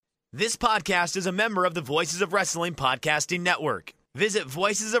This podcast is a member of the Voices of Wrestling Podcasting Network. Visit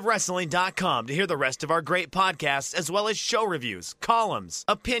voicesofwrestling.com to hear the rest of our great podcasts, as well as show reviews, columns,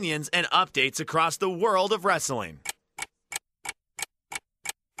 opinions, and updates across the world of wrestling.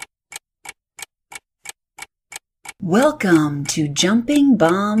 Welcome to Jumping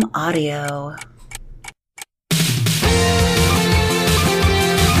Bomb Audio.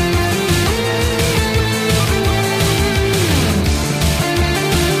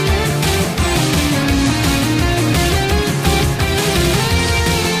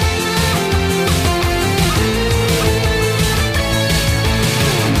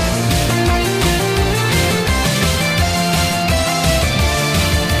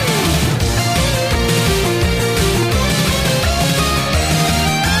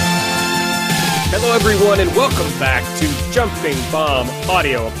 Hello, everyone, and welcome back to Jumping Bomb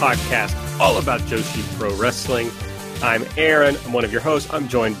Audio, a podcast all about Joshi Pro Wrestling. I'm Aaron. I'm one of your hosts. I'm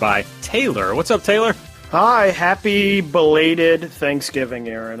joined by Taylor. What's up, Taylor? Hi, happy belated Thanksgiving,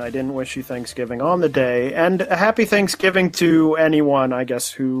 Aaron. I didn't wish you Thanksgiving on the day. And a happy Thanksgiving to anyone, I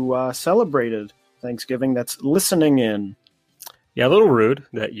guess, who celebrated Thanksgiving that's listening in. Yeah, a little rude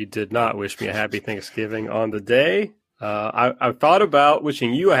that you did not wish me a happy Thanksgiving on the day. I thought about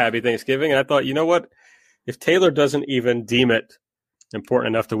wishing you a happy Thanksgiving, and I thought, you know what? If Taylor doesn't even deem it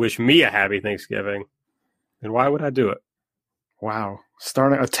important enough to wish me a happy Thanksgiving, then why would I do it? Wow.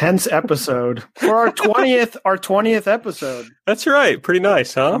 Starting a tense episode for our 20th episode. That's right. Pretty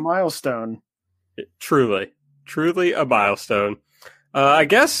nice, huh? A milestone. Truly a milestone. I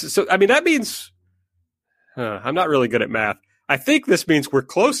guess, so, I mean, that means, I'm not really good at math. I think this means we're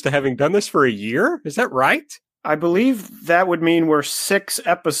close to having done this for a year. Is that right? I believe that would mean we're 6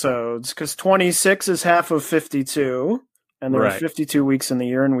 episodes, because 26 is half of 52, and there are 52 weeks in the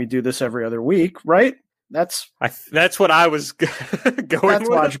year, and we do this every other week, right? That's what I was going That's with.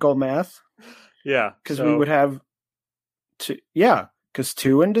 logical math. Yeah. Because we would have because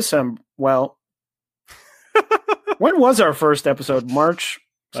 2 in December. Well, when was our first episode? March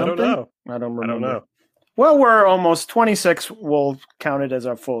something? I don't know. I don't remember. I don't know. Well, we're almost 26. We'll count it as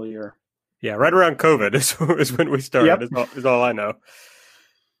our full year. Yeah, right around COVID is when we started, is all I know.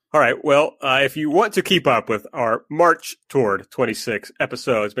 All right, well, if you want to keep up with our march toward 26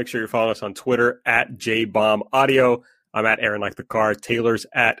 episodes, make sure you're following us on Twitter at JBombAudio. I'm at Aaron Like the Car. Taylor's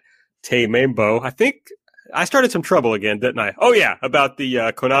at TayMainbow. I think I started some trouble again, didn't I? Oh, yeah, about the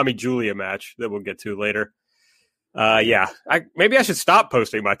Konami-Julia match that we'll get to later. Maybe I should stop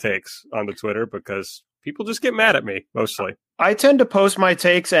posting my takes on the Twitter because people just get mad at me, mostly. I tend to post my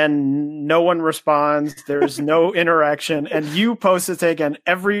takes and no one responds. There's no interaction. And you post a take and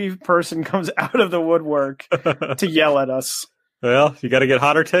every person comes out of the woodwork to yell at us. Well, you got to get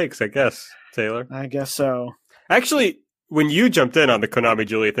hotter takes, I guess, Taylor. I guess so. Actually, when you jumped in on the Konami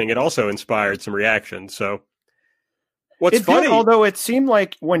Julia thing, it also inspired some reaction. So what's funny, although it seemed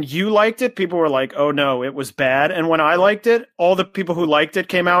like when you liked it, people were like, oh no, it was bad. And when I liked it, all the people who liked it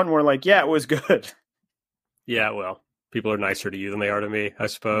came out and were like, yeah, it was good. Yeah, well, people are nicer to you than they are to me, I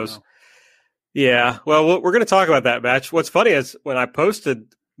suppose. Wow. Yeah, well, we're going to talk about that match. What's funny is when I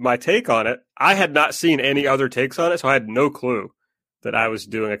posted my take on it, I had not seen any other takes on it, so I had no clue that I was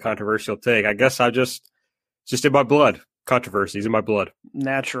doing a controversial take. I guess it's just in my blood. Controversies in my blood.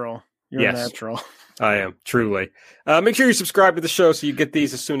 Natural. You're natural. I am, truly. Make sure you subscribe to the show so you get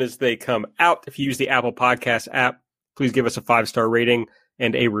these as soon as they come out. If you use the Apple Podcast app, please give us a 5-star rating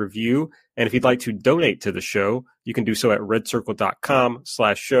and a review. And if you'd like to donate to the show, you can do so at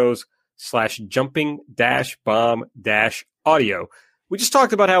redcircle.com/shows/jumping-bomb-audio. We just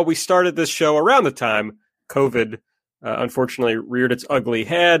talked about how we started this show around the time COVID unfortunately reared its ugly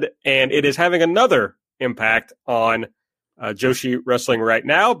head, and it is having another impact on Joshi Wrestling right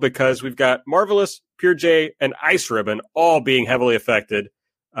now because we've got Marvelous, Pure J, and Ice Ribbon all being heavily affected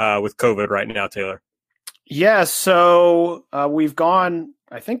with COVID right now, Taylor. Yeah, so we've gone,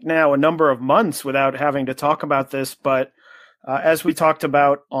 I think now, a number of months without having to talk about this, but as we talked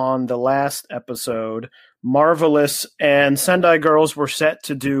about on the last episode, Marvelous and Sendai Girls were set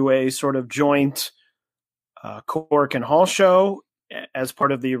to do a sort of joint Cork and Hall show as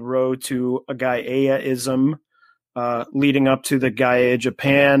part of the Road to a Gaia-ism leading up to the Gaia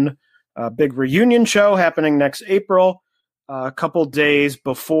Japan big reunion show happening next April. A couple days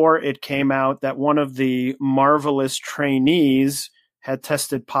before it came out that one of the Marvelous trainees had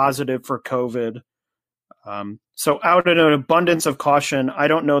tested positive for COVID. So out of an abundance of caution, I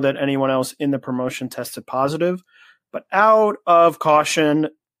don't know that anyone else in the promotion tested positive, but out of caution,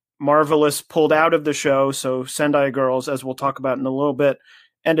 Marvelous pulled out of the show. So Sendai Girls, as we'll talk about in a little bit,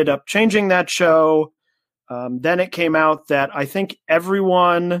 ended up changing that show. Then it came out that I think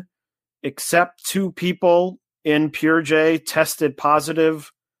everyone except 2 people in Pure J tested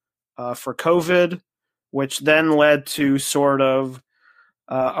positive for COVID, which then led to sort of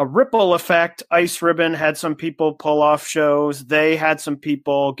a ripple effect. Ice Ribbon had some people pull off shows. They had some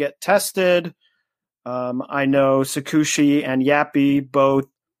people get tested. I know Sakushi and Yappy both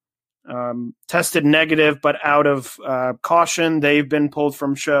tested negative, but out of caution, they've been pulled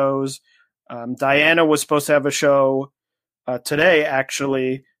from shows. Diana was supposed to have a show today,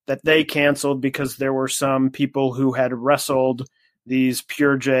 actually, that they canceled because there were some people who had wrestled these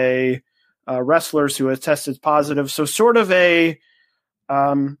Pure J wrestlers who had tested positive. So sort of a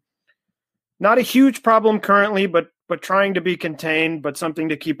not a huge problem currently, but trying to be contained, but something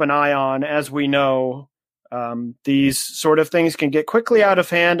to keep an eye on. As we know, these sort of things can get quickly out of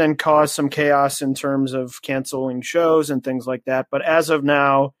hand and cause some chaos in terms of canceling shows and things like that. But as of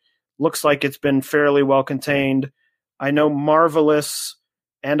now, looks like it's been fairly well contained. I know Marvelous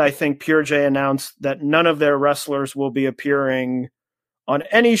and I think Pure J announced that none of their wrestlers will be appearing on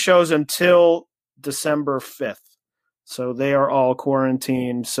any shows until December 5th. So they are all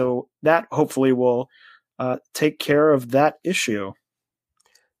quarantined. So that hopefully will take care of that issue.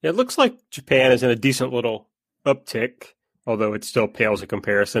 It looks like Japan is in a decent little uptick, although it still pales in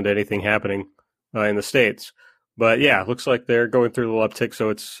comparison to anything happening in the States. But yeah, it looks like they're going through a little uptick, so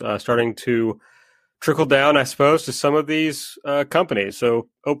it's starting to trickle down, I suppose, to some of these companies. So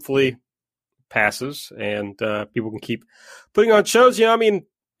hopefully passes and people can keep putting on shows. You know, I mean,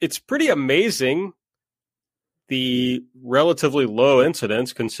 it's pretty amazing the relatively low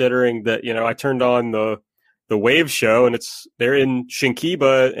incidence, considering that, you know, I turned on the Wave show and they're in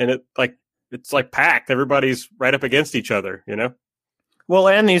Shinkiba and it's like packed. Everybody's right up against each other, you know? Well,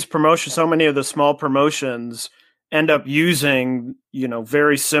 and these promotions, so many of the small promotions end up using, you know,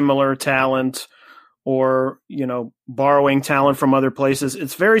 very similar talent or, you know, borrowing talent from other places.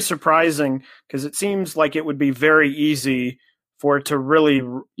 It's very surprising because it seems like it would be very easy for it to really,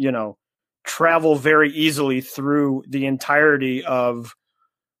 you know, travel very easily through the entirety of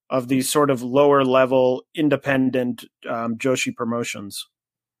these sort of lower level independent Joshi promotions.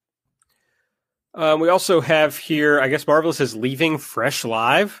 We also have here, I guess Marvelous is leaving Fresh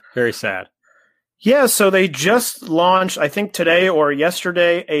Live. Very sad. Yeah, so they just launched, I think today or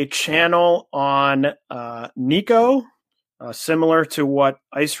yesterday, a channel on Nico, similar to what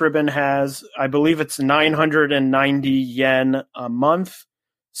Ice Ribbon has. I believe it's 990 yen a month.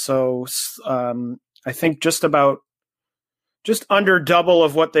 So I think just under double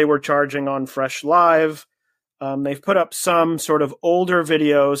of what they were charging on Fresh Live. They've put up some sort of older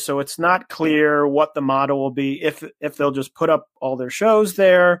videos, so it's not clear what the model will be, if they'll just put up all their shows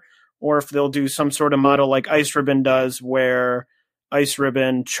there, or if they'll do some sort of model like Ice Ribbon does, where Ice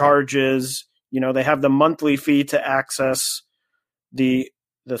Ribbon charges, you know, they have the monthly fee to access the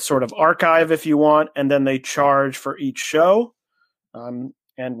sort of archive if you want, and then they charge for each show.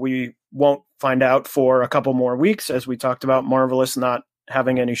 And we won't find out for a couple more weeks, as we talked about Marvelous not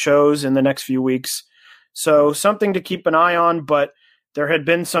having any shows in the next few weeks. So something to keep an eye on, but there had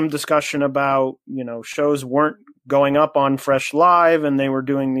been some discussion about, you know, shows weren't going up on Fresh Live and they were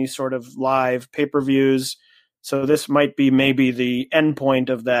doing these sort of live pay-per-views. So this might be maybe the end point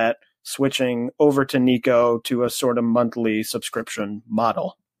of that, switching over to Nico to a sort of monthly subscription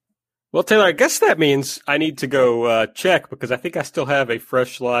model. Well, Taylor, I guess that means I need to go check because I think I still have a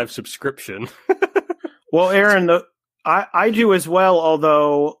Fresh Live subscription. Well, Aaron, I do as well,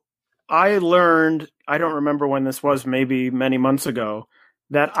 although I learned, I don't remember when this was, maybe many months ago,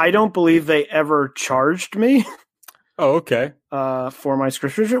 that I don't believe they ever charged me. Oh, okay. For my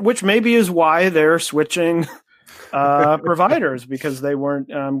subscription, which maybe is why they're switching providers, because they weren't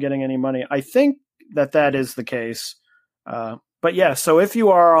getting any money. I think that is the case. But yeah, so if you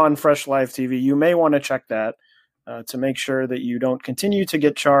are on Fresh Live TV, you may want to check that to make sure that you don't continue to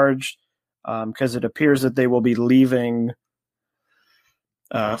get charged, because it appears that they will be leaving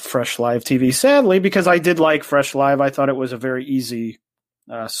Fresh Live TV, sadly, because I did like Fresh Live. I thought it was a very easy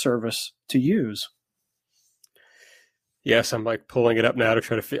service to use. Yes, I'm like pulling it up now to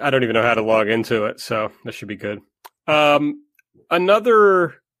try to I don't even know how to log into it, so that should be good.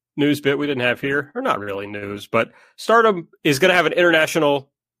 Another news bit we didn't have here, or not really news, but Stardom is going to have an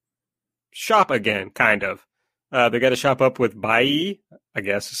international shop again, kind of. They got to shop up with Bai, I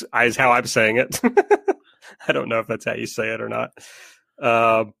guess, is how I'm saying it. I don't know if that's how you say it or not.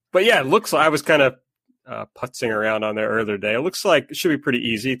 But yeah, it looks like I was kind of putzing around on there earlier today. It looks like it should be pretty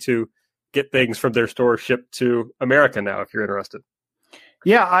easy to get things from their store shipped to America now, if you're interested.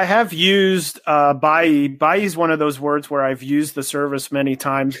 Yeah, I have used Bai. Bai is one of those words where I've used the service many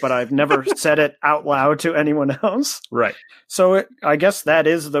times, but I've never said it out loud to anyone else. Right. So I guess that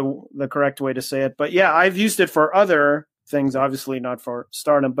is the correct way to say it. But yeah, I've used it for other things, obviously not for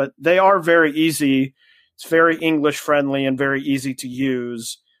Stardom, but they are very easy. It's very English friendly and very easy to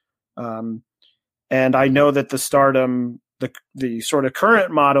use. And I know that the Stardom, the sort of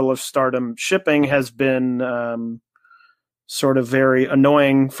current model of Stardom shipping has been sort of very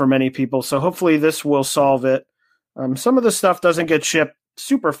annoying for many people. So hopefully this will solve it. Some of the stuff doesn't get shipped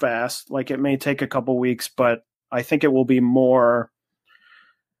super fast. Like it may take a couple weeks, but I think it will be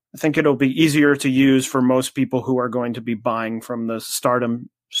I think it'll be easier to use for most people who are going to be buying from the Stardom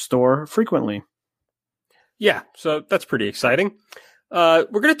store frequently. Yeah, so that's pretty exciting. We're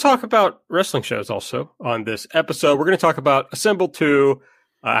going to talk about wrestling shows also on this episode. We're going to talk about Assemble 2.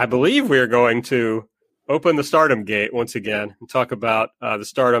 I believe we are going to open the Stardom gate once again and talk about the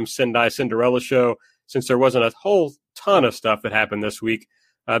Stardom Sendai Cinderella show, since there wasn't a whole ton of stuff that happened this week.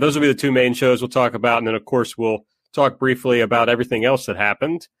 Those will be the two main shows we'll talk about. And then, of course, we'll talk briefly about everything else that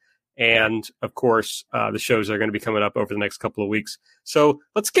happened. And, of course, the shows that are going to be coming up over the next couple of weeks. So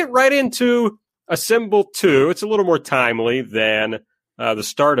let's get right into Assemble 2. It's a little more timely than the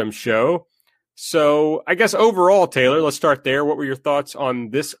Stardom show. So I guess overall, Taylor, let's start there. What were your thoughts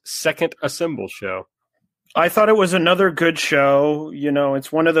on this second Assemble show? I thought it was another good show. You know, it's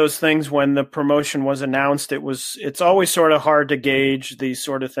one of those things when the promotion was announced, it's always sort of hard to gauge these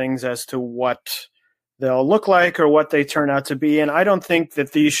sort of things as to what they'll look like or what they turn out to be. And I don't think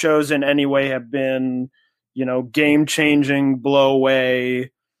that these shows in any way have been, you know, game-changing, blow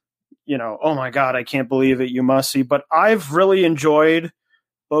away, you know, oh my God, I can't believe it, you must see. But I've really enjoyed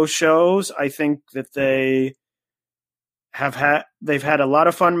both shows. I think that they've had a lot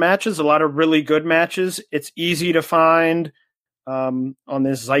of fun matches, a lot of really good matches. It's easy to find on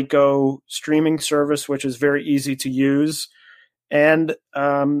this Zyko streaming service, which is very easy to use. And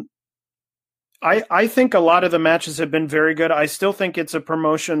I think a lot of the matches have been very good. I still think it's a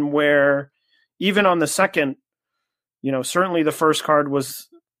promotion where even on the second, you know, certainly the first card was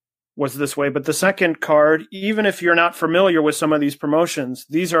this way, but the second card, even if you're not familiar with some of these promotions,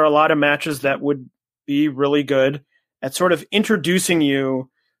 these are a lot of matches that would be really good at sort of introducing you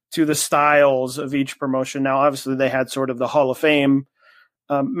to the styles of each promotion. Now, obviously, they had sort of the Hall of Fame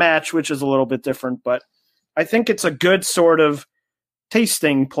match, which is a little bit different, but I think it's a good sort of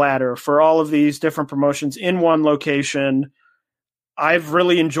tasting platter for all of these different promotions in one location. I've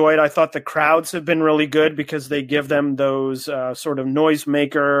really enjoyed. I thought the crowds have been really good because they give them those sort of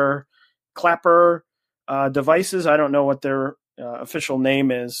noisemaker clapper devices. I don't know what their official name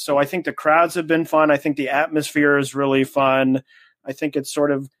is. So I think the crowds have been fun. I think the atmosphere is really fun. I think it's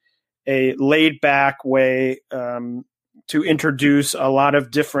sort of a laid back way to introduce a lot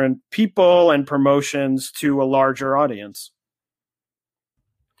of different people and promotions to a larger audience.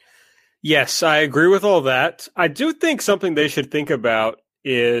 Yes, I agree with all that. I do think something they should think about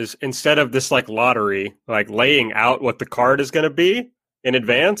is, instead of this like lottery, like laying out what the card is going to be in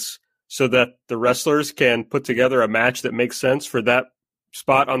advance so that the wrestlers can put together a match that makes sense for that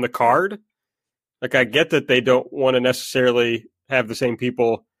spot on the card. Like, I get that they don't want to necessarily have the same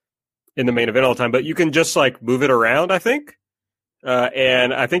people in the main event all the time, but you can just like move it around, I think.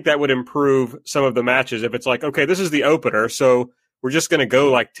 And I think that would improve some of the matches if it's like, okay, this is the opener, so we're just going to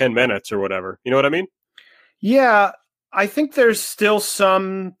go like 10 minutes or whatever. You know what I mean? Yeah. I think there's still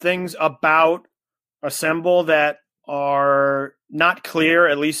some things about Assemble that are not clear,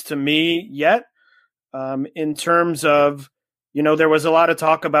 at least to me yet, in terms of, you know, there was a lot of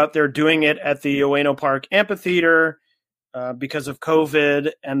talk about they're doing it at the Ueno Park Amphitheater because of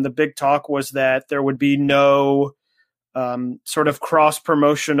COVID. And the big talk was that there would be no sort of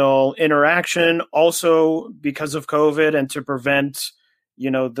cross-promotional interaction also because of COVID, and to prevent, you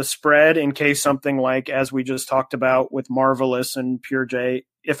know, the spread in case something like, as we just talked about with Marvelous and Pure J,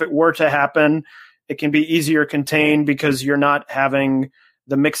 if it were to happen, it can be easier contained because you're not having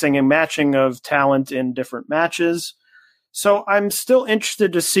the mixing and matching of talent in different matches. So I'm still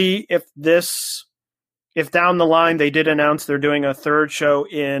interested to see if down the line they did announce they're doing a third show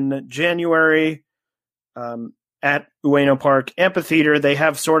in January, at Ueno Park Amphitheater. They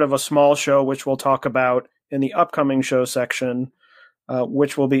have sort of a small show, which we'll talk about in the upcoming show section,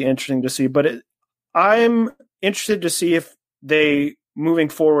 which will be interesting to see. But I'm interested to see if they, moving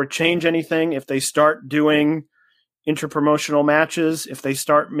forward, change anything, if they start doing interpromotional matches, if they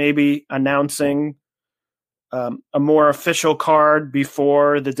start maybe announcing a more official card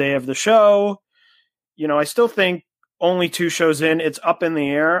before the day of the show. You know, I still think only 2 shows in, it's up in the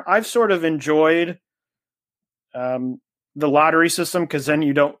air. I've sort of enjoyed the lottery system, because then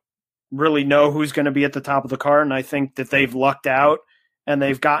you don't really know who's going to be at the top of the card. And I think that they've lucked out and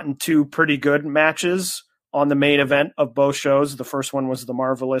they've gotten two pretty good matches on the main event of both shows. The first one was the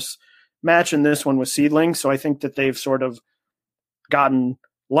Marvelous match, and this one was Seedling. So I think that they've sort of gotten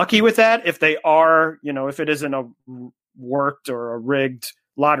lucky with that. If they are, if it isn't a worked or a rigged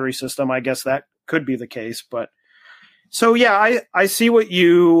lottery system, I guess that could be the case. But so, yeah, I see what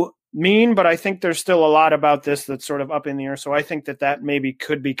you mean, but I think there's still a lot about this that's sort of up in the air. So I think that maybe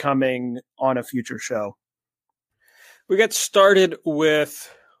could be coming on a future show. We got started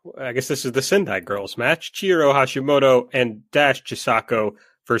with, I guess this is the Sendai girls match. Chihiro Hashimoto and Dash Chisako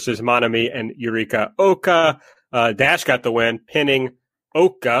versus Manami and Yurika Oka. Dash got the win, pinning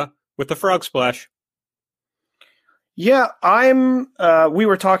Oka with the frog splash. Yeah, we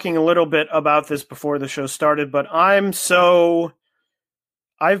were talking a little bit about this before the show started, but I've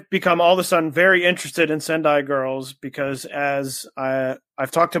become all of a sudden very interested in Sendai girls because, as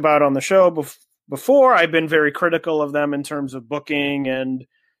I've talked about on the show before, I've been very critical of them in terms of booking and,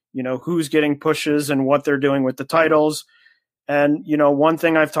 who's getting pushes and what they're doing with the titles. And, one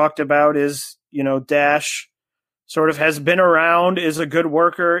thing I've talked about is, Dash sort of has been around, is a good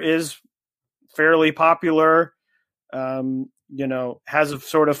worker, is fairly popular, has a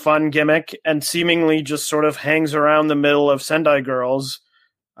sort of fun gimmick, and seemingly just sort of hangs around the middle of Sendai girls.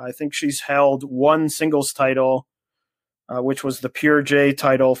 I think she's held one singles title, which was the Pure J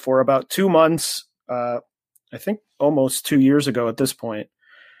title, for about 2 months. I think almost 2 years ago at this point.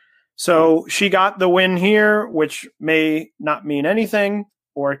 So she got the win here, which may not mean anything,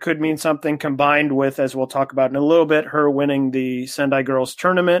 or it could mean something, combined with, as we'll talk about in a little bit, her winning the Sendai Girls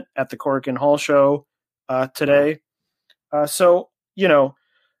tournament at the Korakuen Hall show today. So,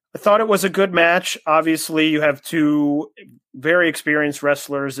 I thought it was a good match. Obviously, you have two very experienced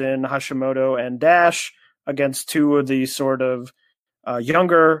wrestlers in Hashimoto and Dash against two of the sort of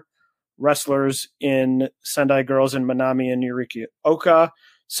younger wrestlers in Sendai Girls in Manami and Yurika Oka.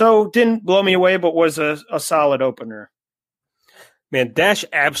 So didn't blow me away, but was a solid opener. Man, Dash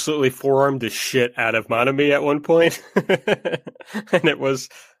absolutely forearmed the shit out of Manami at one point. And it was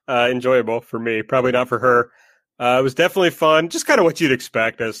enjoyable for me. Probably not for her. It was definitely fun. Just kind of what you'd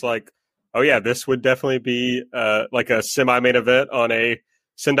expect as like, oh yeah, this would definitely be like a semi-main event on a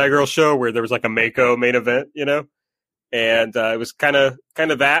Sendai Girl show where there was like a Mako main event, and it was kind of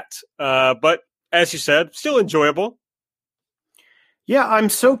that. But as you said, still enjoyable. Yeah, I'm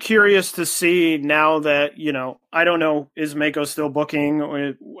so curious to see now that, I don't know, is Mako still booking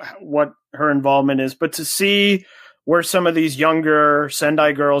or what her involvement is, but to see where some of these younger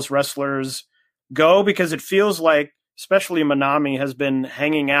Sendai Girls wrestlers go, because it feels like, especially Manami, has been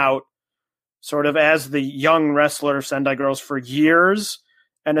hanging out sort of as the young wrestler of Sendai Girls for years,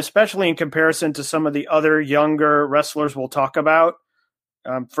 and especially in comparison to some of the other younger wrestlers we'll talk about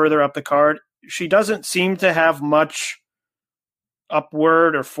further up the card. She doesn't seem to have much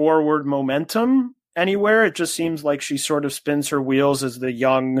upward or forward momentum anywhere. It just seems like she sort of spins her wheels as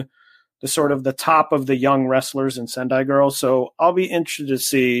the sort of the top of the young wrestlers in Sendai Girls. So I'll be interested to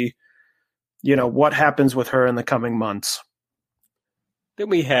see, what happens with her in the coming months. Then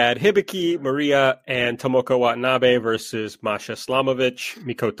we had Hibiki, Maria, and Tomoko Watanabe versus Masha Slamovich,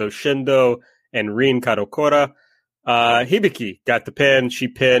 Mikoto Shindo, and Rin Kadokura. Hibiki got the pin. She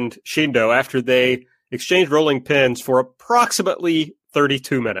pinned Shindo after they exchanged rolling pins for approximately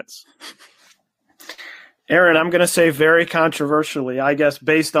 32 minutes. Aaron, I'm going to say very controversially, I guess,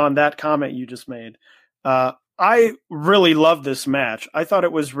 based on that comment you just made. I really love this match. I thought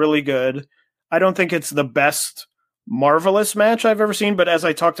it was really good. I don't think it's the best Marvelous match I've ever seen, but as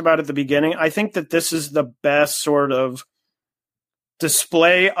I talked about at the beginning, I think that this is the best sort of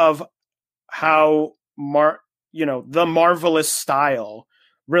display of how the Marvelous style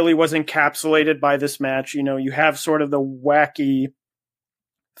really was encapsulated by this match. You have sort of the wacky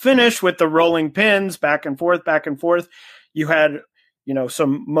finish with the rolling pins back and forth. You had,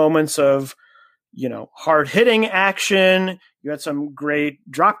 some moments of, hard hitting action. You had some great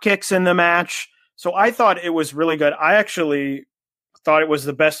drop kicks in the match. So I thought it was really good. I actually thought it was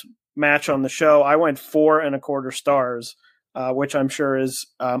the best match on the show. I went 4.25 stars, which I'm sure is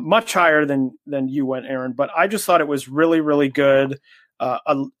much higher than you went, Aaron. But I just thought it was really, really good.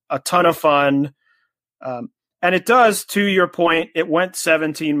 A ton of fun. And it does, to your point, it went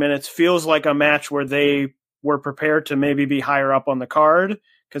 17 minutes. Feels like a match where they were prepared to maybe be higher up on the card,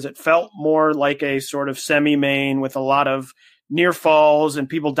 because it felt more like a sort of semi-main with a lot of near falls and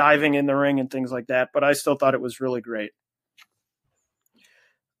people diving in the ring and things like that. But I still thought it was really great.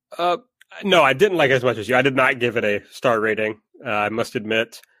 No, I didn't like it as much as you. I did not give it a star rating, I must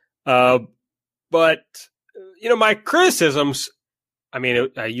admit. But my criticisms, I mean,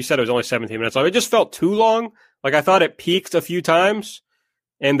 you said it was only 17 minutes long. It just felt too long. Like, I thought it peaked a few times,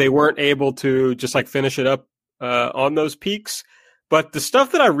 and they weren't able to just, like, finish it up on those peaks. But the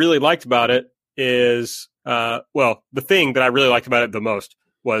stuff that I really liked about it is, the thing that I really liked about it the most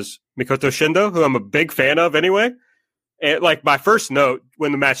was Mikoto Shindo, who I'm a big fan of anyway. And, like, my first note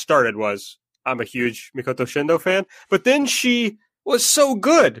when the match started was, I'm a huge Mikoto Shindo fan. But then she was so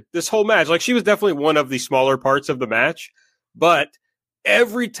good this whole match. Like, she was definitely one of the smaller parts of the match. But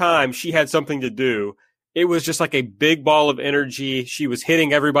every time she had something to do, it was just like a big ball of energy. She was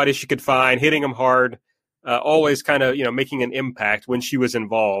hitting everybody she could find, hitting them hard, always kind of, making an impact when she was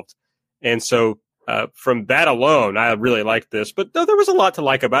involved. And so from that alone, I really liked this. But there was a lot to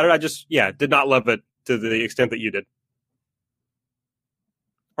like about it. I just, did not love it to the extent that you did.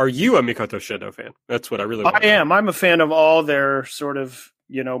 Are you a Mikoto Shindo fan? That's what I really want. I am. I'm a fan of all their sort of,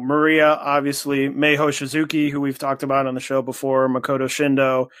 Maria, obviously, Meiho Shizuki, who we've talked about on the show before, Makoto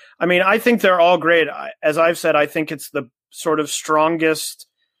Shindo. I mean, I think they're all great. As I've said, I think it's the sort of strongest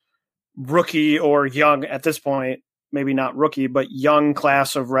rookie or young, at this point, maybe not rookie, but young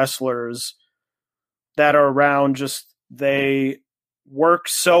class of wrestlers that are around. Just, they work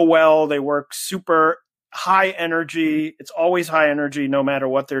so well. They work super high energy. It's always high energy no matter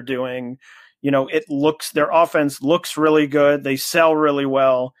what they're doing. Their offense looks really good. They sell really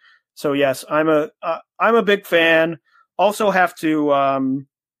well. So yes, I'm a big fan. Also have to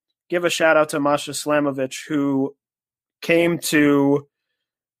give a shout out to Masha Slamovich, who came to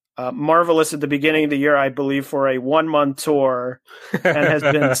Marvelous at the beginning of the year, I believe, for a 1-month tour and has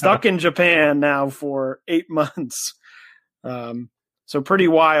been stuck in Japan now for 8 months. So pretty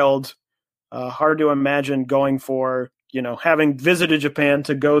wild. Hard to imagine going for, having visited Japan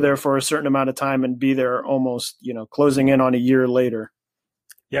to go there for a certain amount of time and be there almost, closing in on a year later.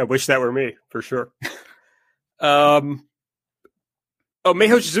 Yeah, I wish that were me, for sure. Mei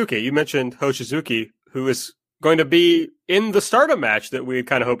Hochizuki. You mentioned Hochizuki, who is going to be in the Stardom match that we had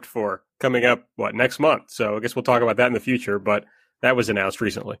kind of hoped for coming up, next month. So I guess we'll talk about that in the future, but that was announced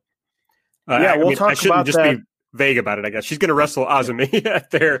recently. We'll talk about that. Be vague about it, I guess. She's going to wrestle Azumi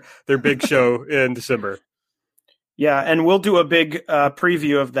at their big show in December. Yeah, and we'll do a big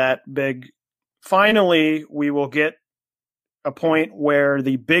preview of that big. Finally, we will get a point where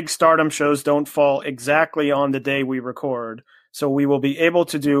the big Stardom shows don't fall exactly on the day we record. So we will be able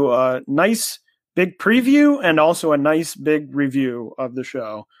to do a nice big preview and also a nice big review of the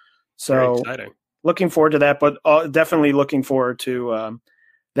show. So very exciting. Looking forward to that, but definitely looking forward to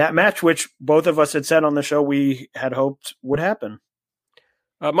that match, which both of us had said on the show we had hoped would happen.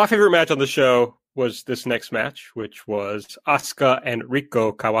 My favorite match on the show was this next match, which was Asuka and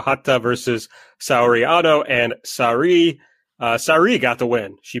Riko Kawahata versus Saori Ano and Sari. Sari got the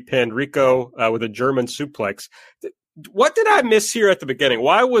win. She pinned Riko with a German suplex. What did I miss here at the beginning?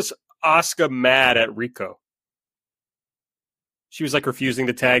 Why was Asuka mad at Riko? She was refusing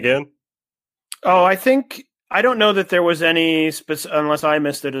to tag in. Oh, I don't know that there was any unless I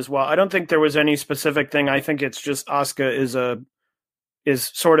missed it as well. I don't think there was any specific thing. I think it's just Asuka is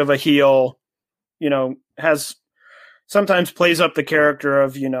sort of a heel, has sometimes plays up the character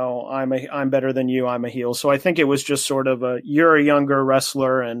of, I'm better than you, I'm a heel. So I think it was just sort of you're a younger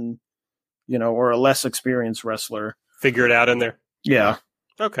wrestler and, or a less experienced wrestler. Figure it out in there. Yeah.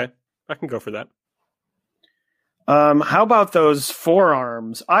 Okay. I can go for that. How about those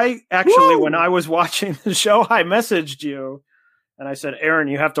forearms? I actually, when I was watching the show, I messaged you and I said, Aaron,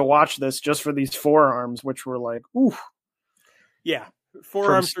 you have to watch this just for these forearms, which were ooh. Yeah.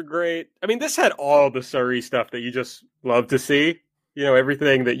 Forearms are great. I mean, this had all the Sari stuff that you just love to see.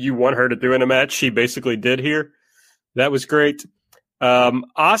 Everything that you want her to do in a match, she basically did here. That was great.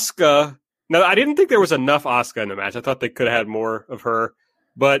 Asuka. Now, I didn't think there was enough Asuka in the match. I thought they could have had more of her.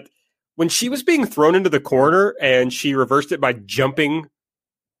 But when she was being thrown into the corner and she reversed it by jumping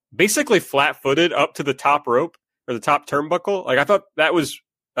basically flat-footed up to the top rope or the top turnbuckle, I thought that was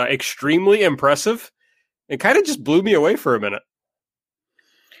extremely impressive and kind of just blew me away for a minute.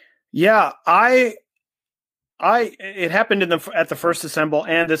 Yeah, it happened at the first assemble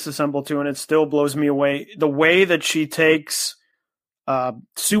and this assemble too, and it still blows me away. The way that she takes German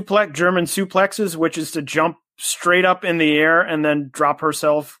suplexes, which is to jump straight up in the air and then drop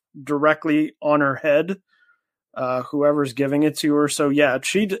herself directly on her head, whoever's giving it to her. So yeah,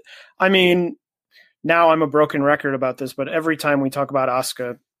 now I'm a broken record about this, but every time we talk about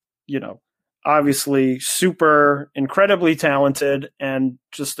Asuka, obviously super incredibly talented and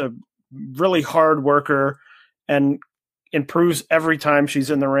just a really hard worker and improves every time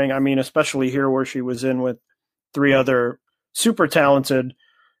she's in the ring. I mean, especially here where she was in with 3 other super talented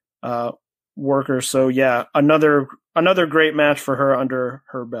worker. So yeah, another great match for her under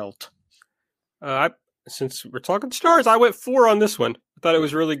her belt. Since we're talking stars, I went 4 on this one. I thought it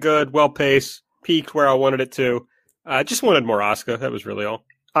was really good, well paced, peaked where I wanted it to. I just wanted more Asuka. That was really all.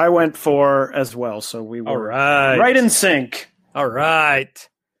 I went 4 as well, so we were right in sync. All right.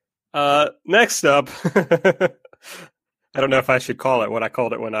 Next up, I don't know if I should call it what I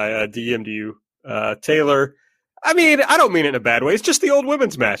called it when I DM'd you, Taylor. I mean, I don't mean it in a bad way. It's just the old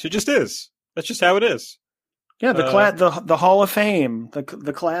women's match. It just is. That's just how it is. Yeah, the Hall of Fame,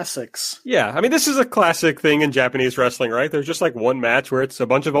 the classics. Yeah, I mean, this is a classic thing in Japanese wrestling, right? There's just like one match where it's a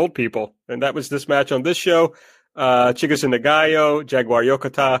bunch of old people, and that was this match on this show. Chigusa Nagayo, Jaguar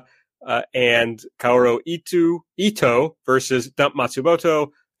Yokota, and Kaoru Ito versus Dump Matsumoto,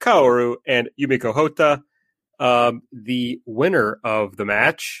 Kaoru, and Yumiko Hota. The winner of the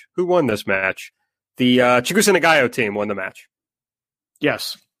match, who won this match? The Chigusa Nagayo team won the match.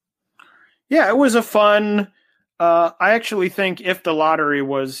 Yes. Yeah, it was a fun... I actually think if the lottery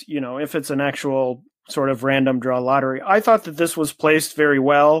was, if it's an actual sort of random draw lottery, I thought that this was placed very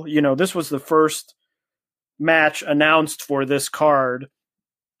well. This was the first match announced for this card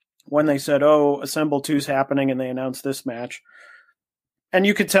when they said, Assemble 2's happening, and they announced this match. And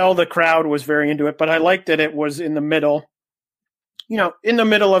you could tell the crowd was very into it, but I liked that it was in the middle, in the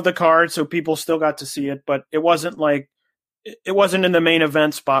middle of the card, so people still got to see it, but it wasn't in the main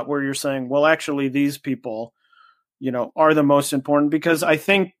event spot where you're saying, well, actually these people, are the most important, because I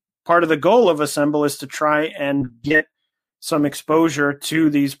think part of the goal of Assemble is to try and get some exposure to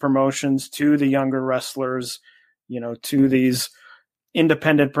these promotions, to the younger wrestlers, to these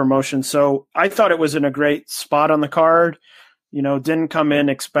independent promotions. So I thought it was in a great spot on the card, didn't come in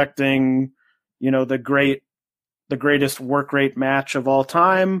expecting, the greatest work rate match of all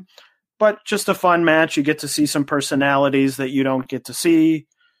time, but just a fun match. You get to see some personalities that you don't get to see,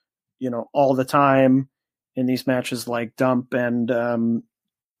 all the time in these matches, like Dump and Chigusa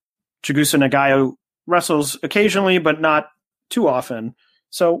Nagayo wrestles occasionally, but not too often.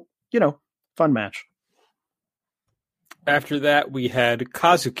 So, fun match. After that, we had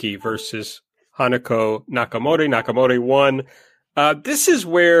Kazuki versus Hanako Nakamori. Nakamori won. This is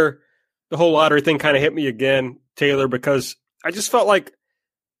where the whole lottery thing kind of hit me again, Taylor, because I just felt like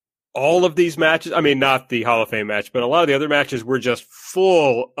all of these matches, I mean, not the Hall of Fame match, but a lot of the other matches were just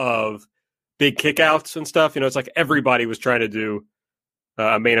full of big kickouts and stuff. It's like everybody was trying to do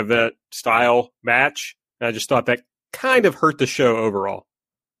a main event style match. And I just thought that kind of hurt the show overall.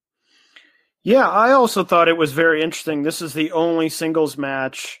 Yeah, I also thought it was very interesting. This is the only singles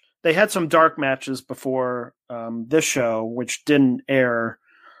match. They had some dark matches before this show, which didn't air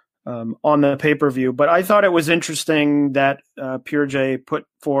on the pay-per-view. But I thought it was interesting that Pure J put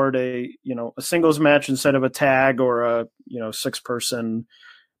forward a singles match instead of a tag or a 6-person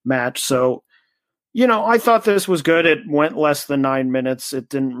match. So, I thought this was good. It went less than 9 minutes. It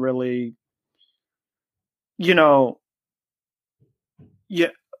didn't really, yeah,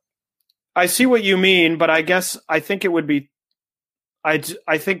 I see what you mean, but I think it would be, I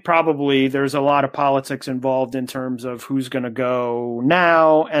think probably there's a lot of politics involved in terms of who's going to go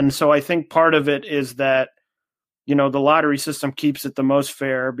now. And so I think part of it is that, the lottery system keeps it the most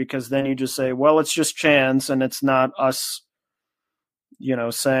fair, because then you just say, well, it's just chance, and it's not us,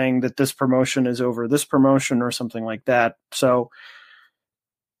 saying that this promotion is over this promotion or something like that. So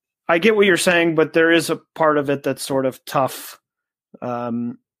I get what you're saying, but there is a part of it that's sort of tough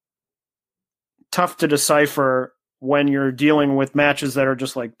to decipher when you're dealing with matches that are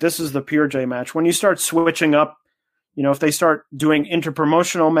just like, this is the Pure J match. When you start switching up, if they start doing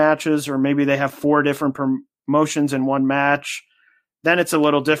interpromotional matches, or maybe they have 4 different promotions in one match, then it's a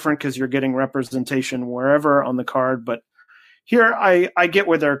little different because you're getting representation wherever on the card. But here, I get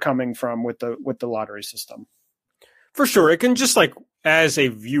where they're coming from with the lottery system. For sure. It can just, like, as a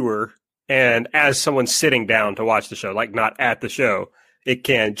viewer and as someone sitting down to watch the show, like not at the show, it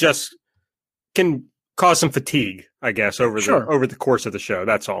can cause some fatigue, I guess, over the course of the show.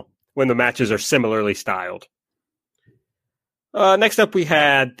 That's all. When the matches are similarly styled. Next up, we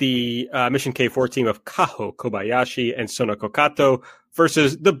had the Mission K4 team of Kaho Kobayashi and Sonoko Kato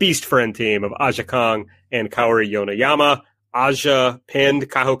versus the Beast Friend team of Aja Kong and Kaori Yonayama. Aja pinned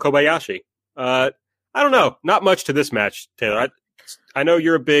Kaho Kobayashi. I don't know. Not much to this match, Taylor. I know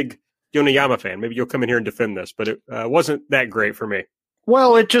you're a big Yonayama fan. Maybe you'll come in here and defend this, but it wasn't that great for me.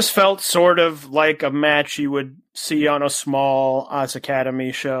 Well, it just felt sort of like a match you would see on a small Oz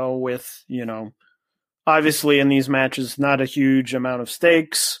Academy show with, obviously in these matches, not a huge amount of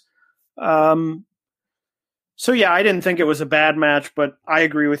stakes. So yeah, I didn't think it was a bad match, but I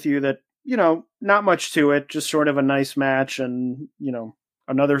agree with you that, not much to it, just sort of a nice match and,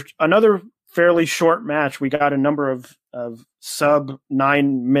 another fairly short match. We got a number of sub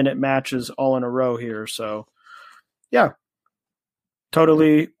 9-minute matches all in a row here. So yeah,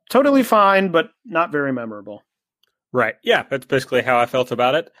 totally fine, but not very memorable. Right. Yeah, that's basically how I felt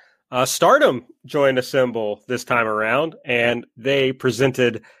about it. Stardom joined Assemble this time around, and they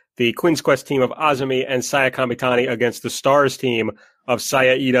presented the Queen's Quest team of Azumi and Saya Kamitani against the Stars team of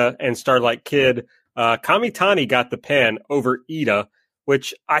Saya Ida and Starlight Kid. Kamitani got the pin over Ida,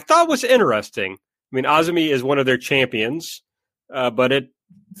 which I thought was interesting. I mean, Azumi is one of their champions, but it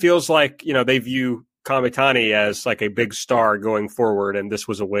feels like, they view Kamitani as like a big star going forward, and this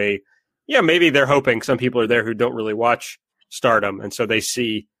was a way, maybe they're hoping some people are there who don't really watch Stardom, and so they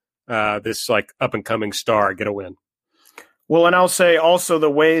see this like up-and-coming star get a win. Well, and I'll say also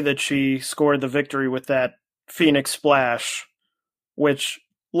the way that she scored the victory with that Phoenix Splash, which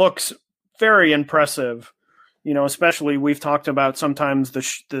looks very impressive. Especially we've talked about sometimes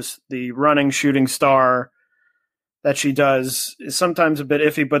the running shooting star that she does is sometimes a bit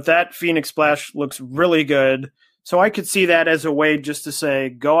iffy, but that Phoenix Splash looks really good. So I could see that as a way just to say,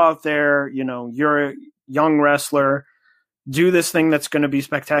 go out there, you're a young wrestler, do this thing that's going to be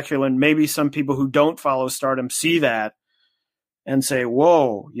spectacular, and maybe some people who don't follow Stardom see that and say,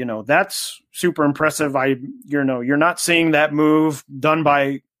 whoa, that's super impressive. You're not seeing that move done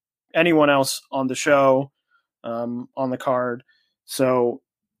by anyone else on the show, on the card. So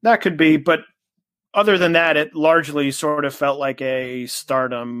that could be, but other than that, it largely sort of felt like a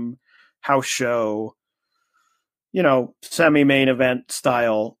Stardom house show, semi-main event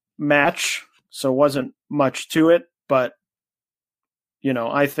style match. So wasn't much to it, but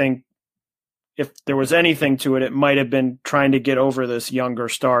I think if there was anything to it, it might have been trying to get over this younger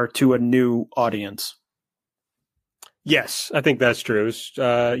star to a new audience. Yes, I think that's true. It was,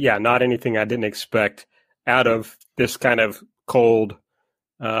 not anything I didn't expect out of this kind of cold,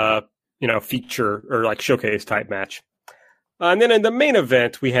 feature or like showcase type match. And then in the main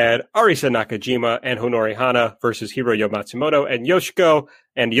event, we had Arisa Nakajima and Honori Hana versus Hiroyo Matsumoto and Yoshiko.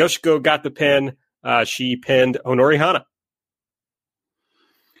 And Yoshiko got the pin. She pinned Honori Hana.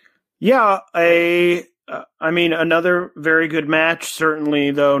 Yeah, another very good match,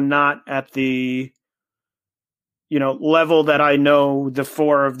 certainly, though not at the, level that I know the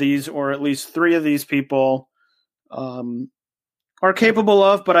four of these, or at least three of these people are capable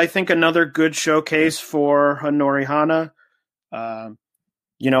of, but I think another good showcase for Honori Hana.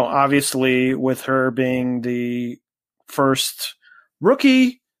 Obviously with her being the first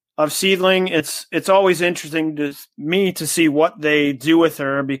rookie of Seedling, it's always interesting to me to see what they do with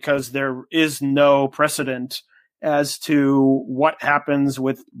her, because there is no precedent as to what happens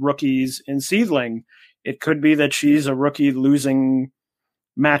with rookies in Seedling. It could be that she's a rookie losing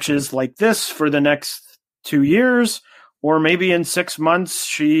matches like this for the next 2 years, or maybe in 6 months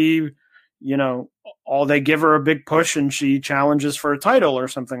she, they give her a big push and she challenges for a title or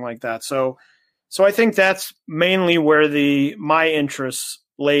something like that. So I think that's mainly where my interests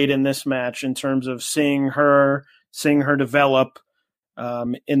laid in this match, in terms of seeing her develop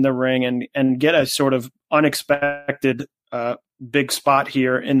in the ring and get a sort of unexpected big spot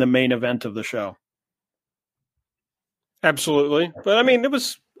here in the main event of the show. Absolutely. But it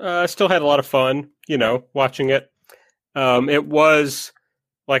was, I still had a lot of fun, watching it. It was,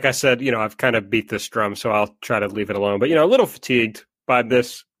 like I said, I've kind of beat this drum, so I'll try to leave it alone. But, a little fatigued by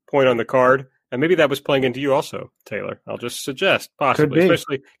this point on the card. And maybe that was playing into you also, Taylor. I'll just suggest, possibly,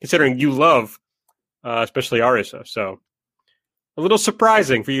 especially considering you love, especially Arisa. So a little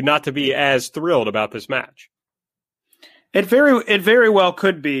surprising for you not to be as thrilled about this match. It very well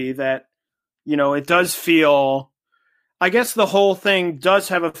could be that, it does feel, I guess the whole thing does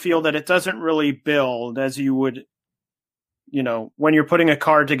have a feel that it doesn't really build as you would, when you're putting a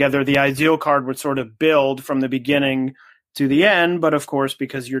card together, the ideal card would sort of build from the beginning to the end. But of course,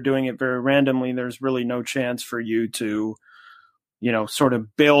 because you're doing it very randomly, there's really no chance for you to, sort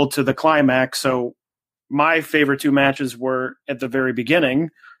of build to the climax. So my favorite two matches were at the very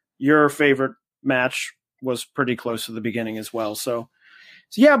beginning. Your favorite match was pretty close to the beginning as well. So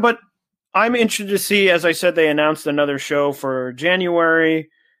yeah, but I'm interested to see, as I said, they announced another show for January.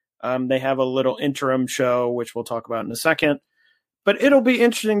 They have a little interim show, which we'll talk about in a second. But it'll be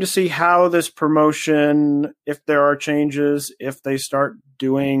interesting to see how this promotion, if there are changes, if they start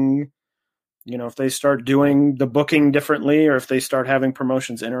doing, the booking differently, or if they start having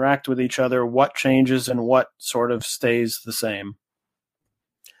promotions interact with each other, what changes and what sort of stays the same.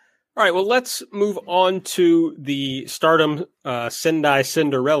 All right, well, let's move on to the Stardom Sendai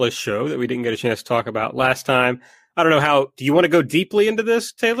Cinderella show that we didn't get a chance to talk about last time. I don't know do you want to go deeply into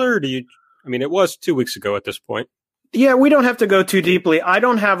this, Taylor? Or it was 2 weeks ago at this point. Yeah, we don't have to go too deeply. I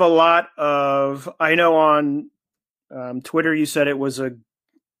don't have a lot of. I know on Twitter you said it was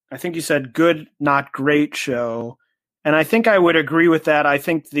I think you said good, not great show. And I think I would agree with that. I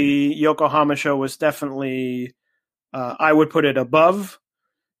think the Yokohama show was definitely, I would put it above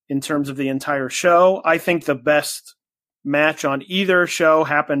in terms of the entire show. I think the best match on either show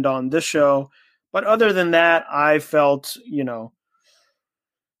happened on this show. But other than that, I felt,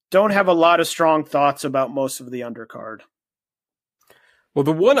 don't have a lot of strong thoughts about most of the undercard. Well,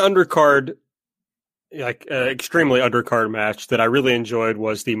 the one undercard, extremely undercard match that I really enjoyed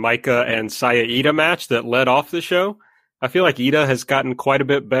was the Maika and Saya Ida match that led off the show. I feel like Ida has gotten quite a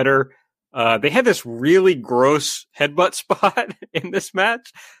bit better. They had this really gross headbutt spot in this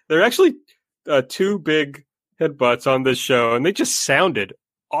match. There are actually two big headbutts on this show, and they just sounded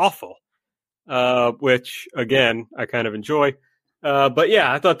awful, which, again, I kind of enjoy. But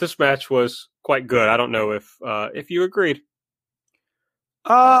yeah, I thought this match was quite good. I don't know if you agreed.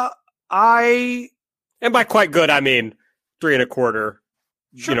 And by quite good, I mean 3.25.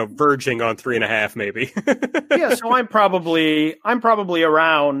 Sure. Verging on 3.5, maybe. Yeah, so I'm probably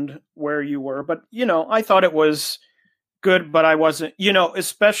around where you were, but I thought it was good, but I wasn't.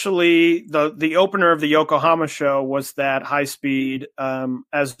 Especially the opener of the Yokohama show was that high speed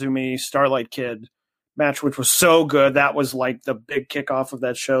Azumi Starlight Kid match, which was so good. That was like the big kickoff of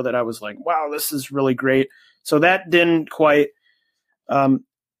that show. That I was like, wow, this is really great. So that didn't quite.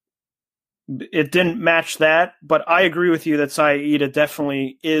 It didn't match that, but I agree with you that Saya Ida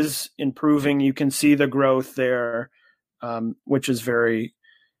definitely is improving. You can see the growth there, which is very,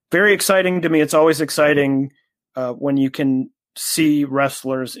 very exciting to me. It's always exciting when you can see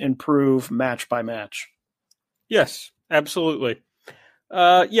wrestlers improve match by match. Yes, absolutely.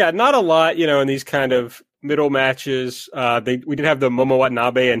 Not a lot, in these kind of middle matches. We did have the Momo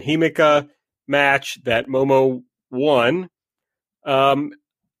Watanabe and Himeka match that Momo won.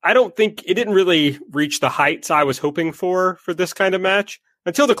 I don't think it didn't really reach the heights I was hoping for this kind of match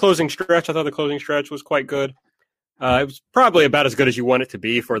until the closing stretch. I thought the closing stretch was quite good. It was probably about as good as you want it to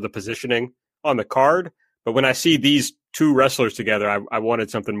be for the positioning on the card. But when I see these two wrestlers together, I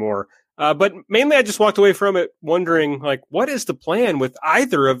wanted something more. But mainly I just walked away from it wondering, like, what is the plan with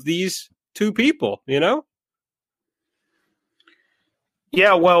either of these two people,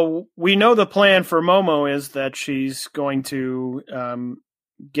 Yeah, well, we know the plan for Momo is that she's going to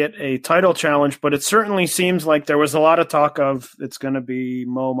get a title challenge, but it certainly seems like there was a lot of talk of it's going to be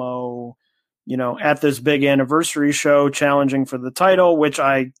Momo, at this big anniversary show challenging for the title, which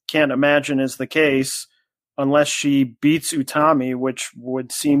I can't imagine is the case unless she beats Utami, which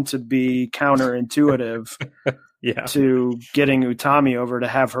would seem to be counterintuitive to getting Utami over to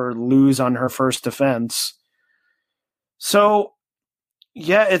have her lose on her first defense. So,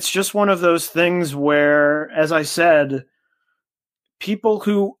 yeah, it's just one of those things where, as I said, people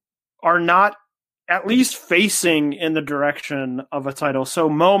who are not at least facing in the direction of a title. So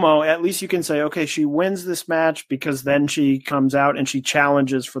Momo, at least you can say, okay, she wins this match because then she comes out and she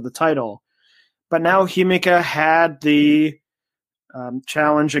challenges for the title. But now Himeka had the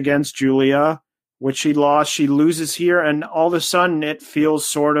challenge against Julia, which she lost. She loses here, and all of a sudden it feels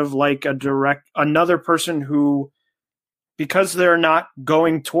sort of like another person who, because they're not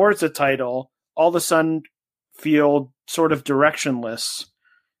going towards a title, all of a sudden feel sort of directionless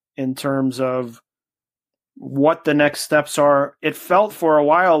in terms of what the next steps are. It felt for a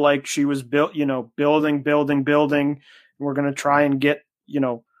while like she was building. We're going to try and get,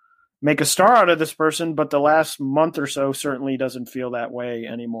 make a star out of this person, but the last month or so certainly doesn't feel that way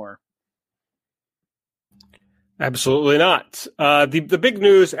anymore. Absolutely not. The big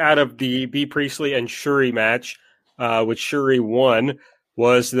news out of the B. Priestley and Shuri match, which Shuri won,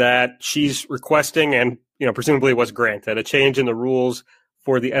 was that she's requesting and presumably was granted a change in the rules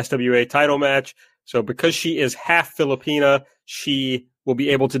for the SWA title match. So because she is half Filipina, she will be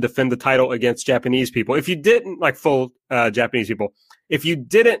able to defend the title against Japanese people. If you didn't, like full Japanese people, if you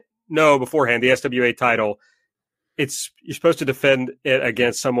didn't know beforehand, the SWA title, you're supposed to defend it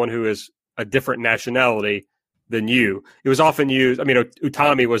against someone who is a different nationality than you. It was often used,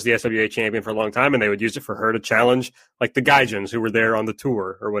 Utami was the SWA champion for a long time, and they would use it for her to challenge like the Gaijins who were there on the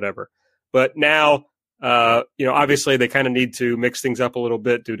tour or whatever. But now, obviously they kind of need to mix things up a little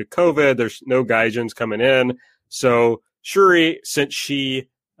bit due to COVID. There's no Gaijins coming in. So Shuri, since she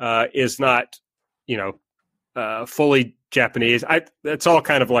is not, fully Japanese, it's all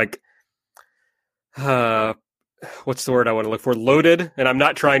kind of like, what's the word I want to look for? Loaded. And I'm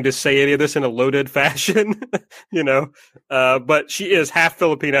not trying to say any of this in a loaded fashion, but she is half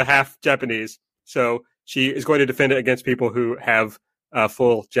Filipina, half Japanese. So she is going to defend it against people who have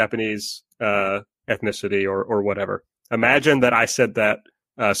full Japanese ethnicity or whatever. Imagine that I said that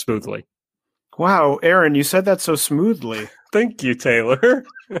smoothly. Wow, Aaron, you said that so smoothly. Thank you, Taylor.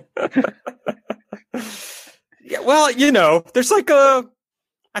 Yeah, well, there's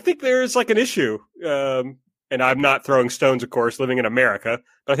I think there's an issue, and I'm not throwing stones, of course, living in America,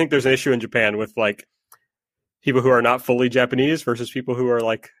 but I think there's an issue in Japan with people who are not fully Japanese versus people who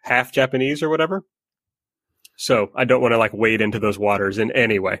are half Japanese or whatever. So I don't want to wade into those waters in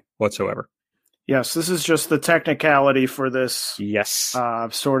any way whatsoever. Yes, this is just the technicality for this. Yes,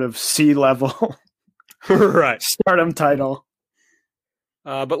 sort of C-level right Stardom title.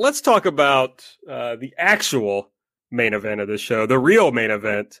 But let's talk about the actual main event of this show, the real main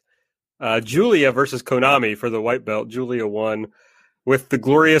event. Julia versus Konami for the white belt. Julia won with the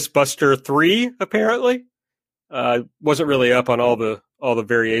Glorious Buster 3, apparently. Wasn't really up on all the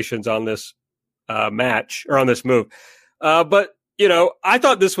variations on this match, or on this move. But, I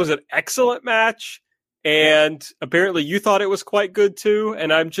thought this was an excellent match, and apparently you thought it was quite good too,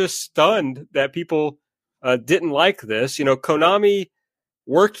 and I'm just stunned that people didn't like this. Konami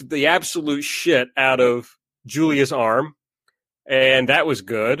worked the absolute shit out of Julia's arm, and that was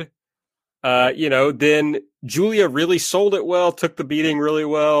good. Then Julia really sold it well, took the beating really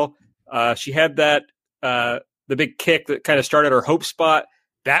well. She had that the big kick that kind of started her hope spot.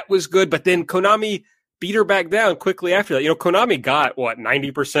 That was good, but then Konami beat her back down quickly after that. Konami got,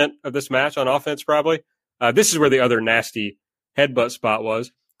 90% of this match on offense probably? This is where the other nasty headbutt spot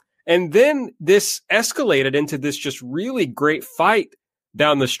was. And then this escalated into this just really great fight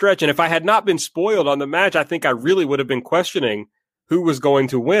down the stretch. And if I had not been spoiled on the match, I think I really would have been questioning who was going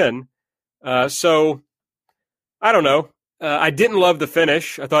to win. So, I don't know. I didn't love the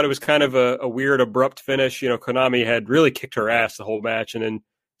finish. I thought it was kind of a weird, abrupt finish. Konami had really kicked her ass the whole match, and then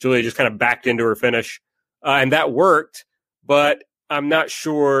Julia just kind of backed into her finish. And that worked, but I'm not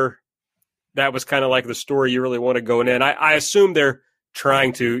sure that was kind of the story you really wanted going in. I assume they're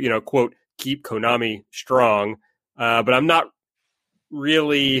trying to, quote, keep Konami strong, but I'm not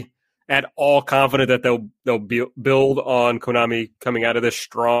really at all confident that they'll build on Konami coming out of this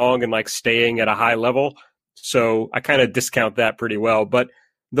strong and staying at a high level. So I kind of discount that pretty well. But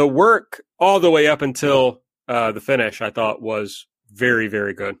the work all the way up until the finish, I thought was very,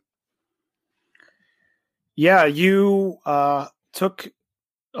 very good. Yeah, you took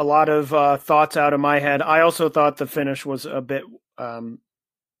a lot of thoughts out of my head. I also thought the finish was a bit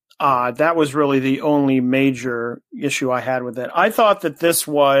odd. That was really the only major issue I had with it. I thought that this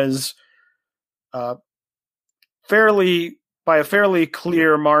was by a fairly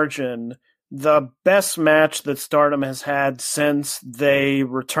clear margin, the best match that Stardom has had since they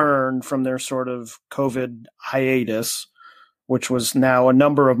returned from their sort of COVID hiatus, which was now a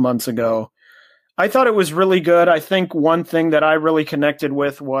number of months ago. I thought it was really good. I think one thing that I really connected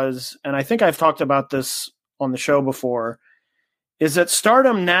with was, and I think I've talked about this on the show before, is that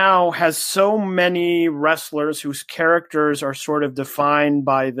Stardom now has so many wrestlers whose characters are sort of defined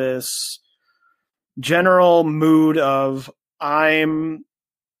by this general mood of I'm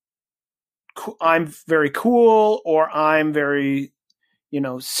very cool, or I'm very,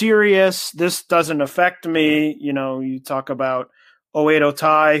 serious. This doesn't affect me. You talk about Oedo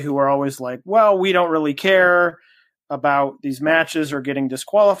Tai, who are always well, we don't really care about these matches or getting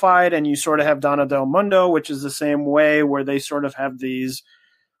disqualified. And you sort of have Donna Del Mundo, which is the same way, where they sort of have these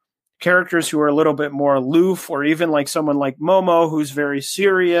characters who are a little bit more aloof, or even someone like Momo, who's very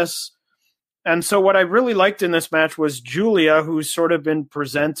serious. And so what I really liked in this match was Julia, who's sort of been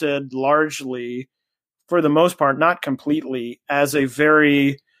presented largely, for the most part, not completely, as a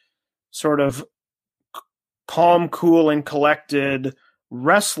very sort of calm, cool, and collected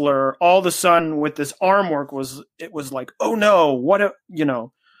wrestler. All of a sudden, with this arm work, it was oh no,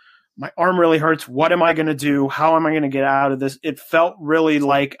 my arm really hurts. What am I going to do? How am I going to get out of this? It felt really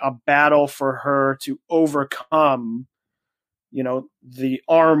like a battle for her to overcome the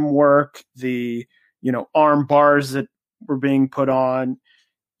arm work, the, arm bars that were being put on,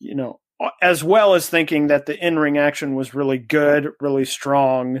 as well as thinking that the in-ring action was really good, really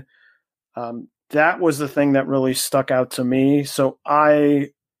strong. That was the thing that really stuck out to me. So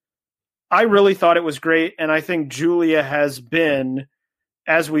I really thought it was great. And I think Julia has been,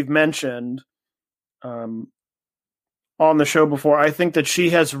 as we've mentioned on the show before, I think that she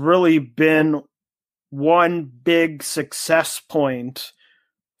has really been one big success point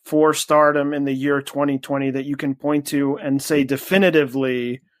for Stardom in the year 2020 that you can point to and say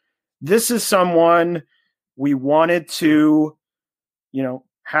definitively, this is someone we wanted to,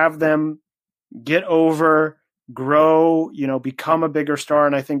 have them get over, grow, become a bigger star.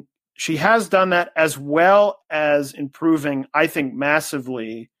 And I think she has done that, as well as improving, I think,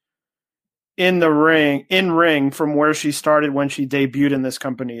 massively in ring from where she started when she debuted in this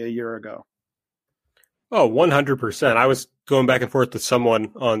company a year ago. Oh, 100%. I was going back and forth with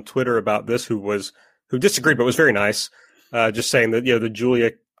someone on Twitter about this who disagreed, but was very nice. Just saying that, the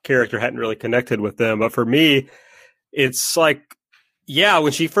Julia character hadn't really connected with them. But for me, it's like, yeah,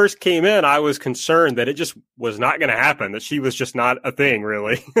 when she first came in, I was concerned that it just was not going to happen, that she was just not a thing,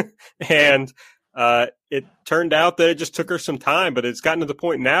 really. And it turned out that it just took her some time, but it's gotten to the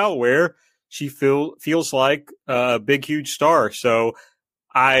point now where she feels like a big, huge star. So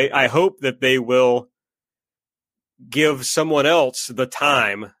I hope that they will give someone else the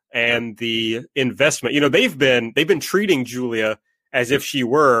time and the investment. They've been treating Julia as if she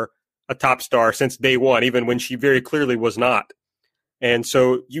were a top star since day one, even when she very clearly was not. And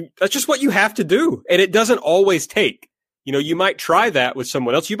so that's just what you have to do. And it doesn't always take. You might try that with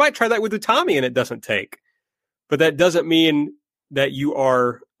someone else. You might try that with Utami and it doesn't take. But that doesn't mean that you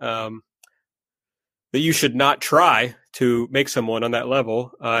are that you should not try to make someone on that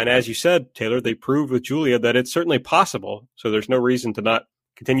level. And as you said, Taylor, they proved with Julia that it's certainly possible. So there's no reason to not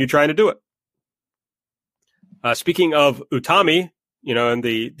continue trying to do it. Speaking of Utami, and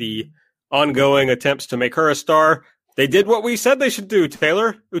the ongoing attempts to make her a star, they did what we said they should do,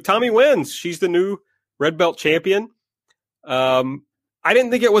 Taylor. Utami wins. She's the new red belt champion. I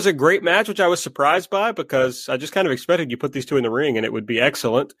didn't think it was a great match, which I was surprised by because I just kind of expected you put these two in the ring and it would be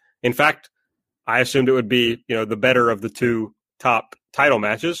excellent. In fact, I assumed it would be, the better of the two top title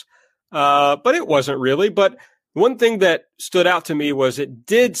matches. But it wasn't really. But one thing that stood out to me was it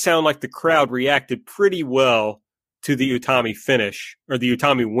did sound like the crowd reacted pretty well to the Utami finish or the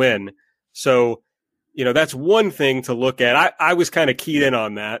Utami win. So, that's one thing to look at. I was kind of keyed in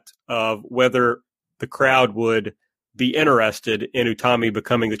on that of whether the crowd would be interested in Utami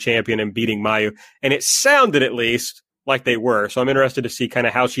becoming the champion and beating Mayu. And it sounded at least like they were. So I'm interested to see kind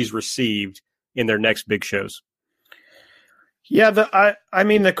of how she's received in their next big shows. Yeah,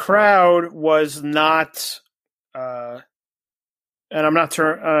 the crowd was not, and I'm not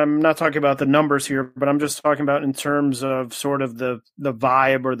talking about the numbers here, but I'm just talking about in terms of sort of the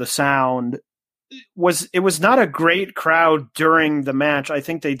vibe or the sound. It was not a great crowd during the match. I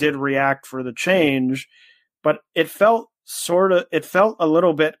think they did react for the change, but it felt a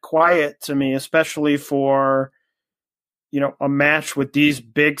little bit quiet to me, especially for a match with these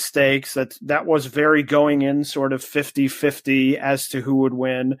big stakes that was very going in sort of 50-50 as to who would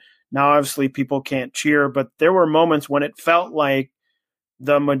win. Now, obviously people can't cheer, but there were moments when it felt like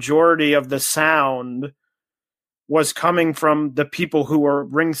the majority of the sound was coming from the people who were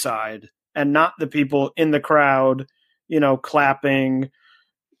ringside and not the people in the crowd, clapping,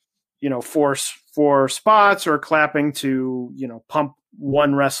 for spots or clapping to, pump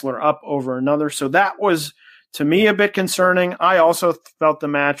one wrestler up over another. So that was, to me, a bit concerning. I also felt the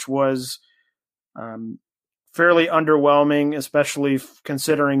match was fairly underwhelming, especially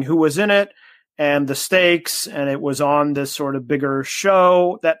considering who was in it and the stakes, and it was on this sort of bigger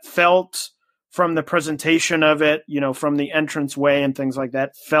show that felt, from the presentation of it, from the entranceway and things like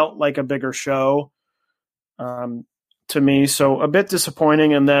that, felt like a bigger show to me. So a bit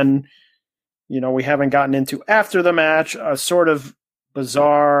disappointing. And then, we haven't gotten into after the match a sort of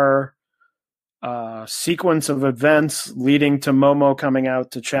bizarre sequence of events leading to Momo coming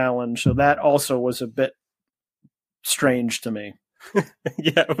out to challenge. So that also was a bit strange to me.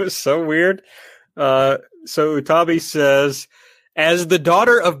 Yeah, it was so weird. So Utami says, as the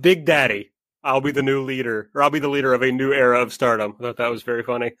daughter of Big Daddy, I'll be the new leader, or I'll be the leader of a new era of Stardom. I thought that was very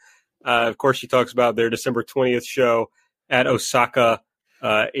funny. Of course, she talks about their December 20th show at Osaka,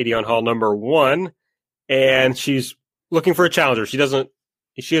 Adion Hall #1, and she's looking for a challenger. She isn't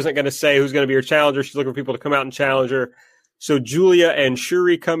going to say who's going to be her challenger. She's looking for people to come out and challenge her. So Julia and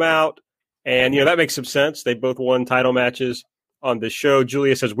Shuri come out, and that makes some sense. They both won title matches on this show.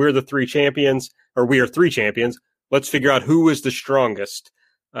 Julia says, we are 3 champions. Let's figure out who is the strongest.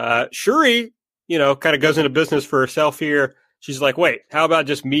 Shuri, kind of goes into business for herself here. She's like, wait, how about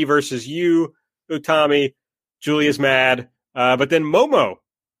just me versus you, Utami? Julia's mad. But then Momo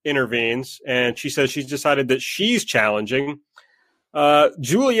intervenes, and she says she's decided that she's challenging.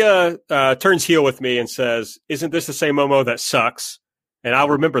 Julia turns heel with me and says, isn't this the same Momo that sucks? And I'll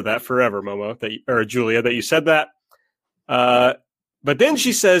remember that forever, Julia, that you said that. But then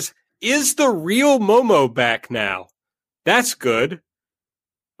she says, is the real Momo back now? That's good.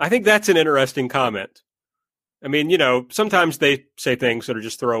 I think that's an interesting comment. I mean, sometimes they say things that are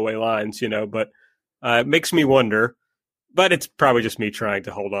just throwaway lines, but it makes me wonder. But it's probably just me trying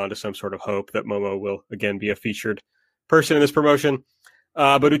to hold on to some sort of hope that Momo will again be a featured person in this promotion.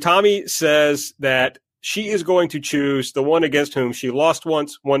 But Utami says that she is going to choose the one against whom she lost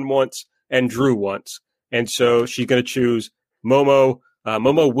once, won once, and Drew once. And so she's going to choose Momo.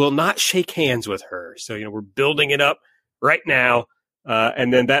 Momo will not shake hands with her. So, we're building it up right now.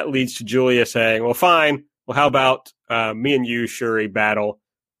 And then that leads to Julia saying, well, fine. Well, how about me and you, Shuri, battle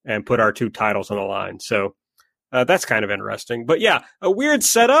and put our 2 titles on the line? So that's kind of interesting. But yeah, a weird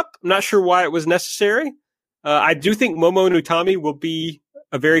setup. I'm not sure why it was necessary. I do think Momo and Utami will be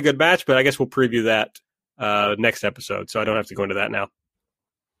a very good match, but I guess we'll preview that next episode. So I don't have to go into that now.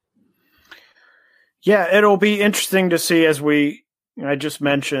 Yeah, it'll be interesting to see, as I just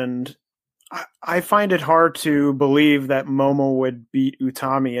mentioned. I find it hard to believe that Momo would beat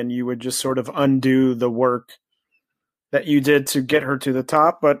Utami and you would just sort of undo the work that you did to get her to the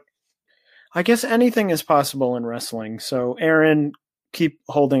top. But I guess anything is possible in wrestling. So, Aaron, keep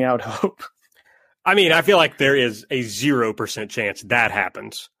holding out hope. I mean, I feel like there is a 0% chance that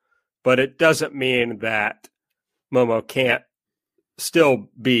happens, but it doesn't mean that Momo can't still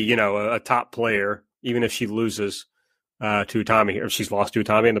be, a top player, even if she loses to Utami, or she's lost to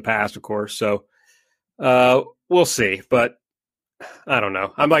Utami in the past, of course. So we'll see, but I don't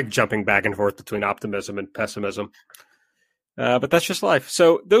know. I'm like jumping back and forth between optimism and pessimism. But that's just life.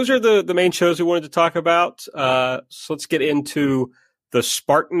 So those are the main shows we wanted to talk about. So let's get into the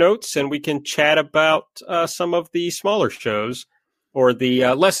Spark Notes, and we can chat about some of the smaller shows or the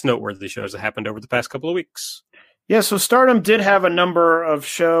less noteworthy shows that happened over the past couple of weeks. Yeah, so Stardom did have a number of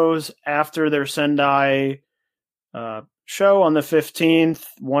shows after their Sendai show on the 15th,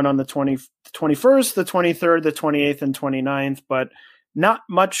 one on the 21st, the 23rd, the 28th, and 29th, but not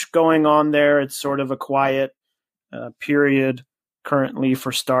much going on there. It's sort of a quiet period currently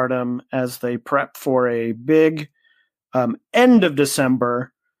for Stardom as they prep for a big end of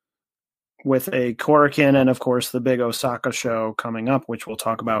December with a Korakuen and, of course, the big Osaka show coming up, which we'll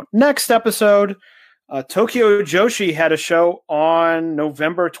talk about next episode. Tokyo Joshi had a show on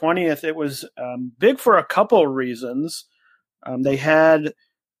November 20th. It was big for a couple reasons. They had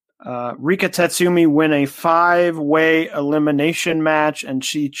Rika Tetsumi win a 5-way elimination match, and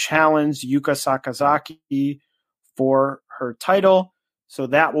she challenged Yuka Sakazaki for her title. So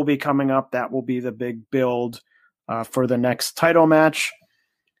that will be coming up. That will be the big build for the next title match.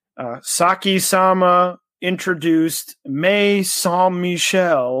 Saki-sama introduced May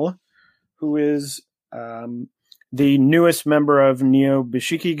Saint-Michel, who is the newest member of Neo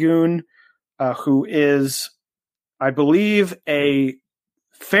Bishikigun, who is, I believe, a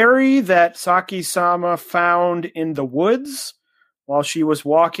fairy that Saki-sama found in the woods while she was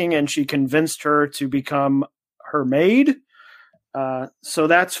walking, and she convinced her to become her maid. So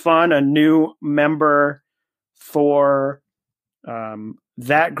that's fun. A new member for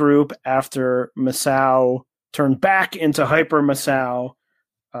that group after Masao turned back into Hyper Masao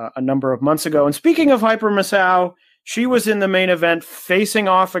a number of months ago. And speaking of Hyper Masao, she was in the main event facing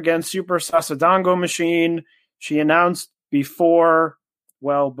off against Super Sasadango Machine. She announced before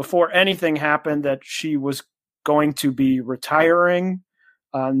anything happened that she was going to be retiring.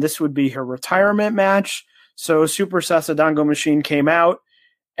 This would be her retirement match. So Super Sasadango Machine came out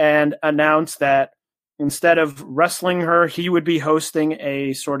and announced that instead of wrestling her, he would be hosting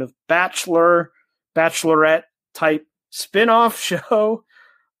a sort of bachelorette type spin-off show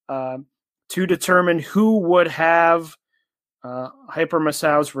to determine who would have Hyper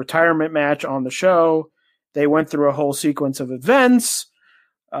Masao's retirement match on the show. They went through a whole sequence of events.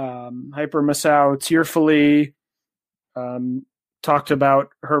 Hyper Masao tearfully talked about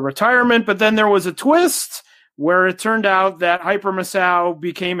her retirement, but then there was a twist where it turned out that Hyper Masao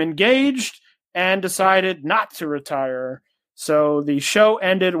became engaged and decided not to retire. So the show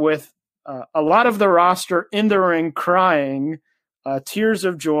ended with a lot of the roster in the ring crying, tears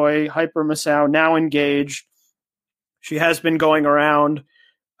of joy. Hyper Masao now engaged. She has been going around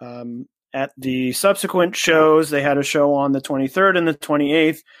at the subsequent shows. They had a show on the 23rd and the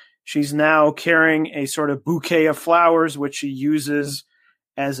 28th. She's now carrying a sort of bouquet of flowers, which she uses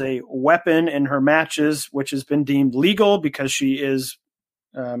as a weapon in her matches, which has been deemed legal because she is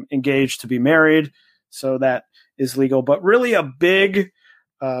engaged to be married. So that is legal. But really a big,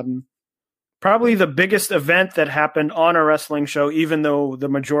 probably the biggest event that happened on a wrestling show, even though the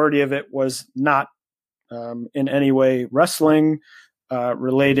majority of it was not in any way wrestling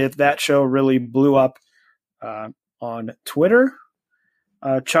related. That show really blew up on Twitter.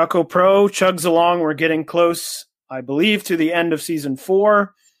 Choco Pro chugs along. We're getting close, I believe, to the end of season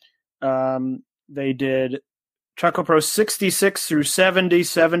 4. They did Choco Pro 66 through 70.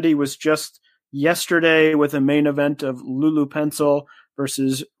 70 was just yesterday with a main event of Lulu Pencil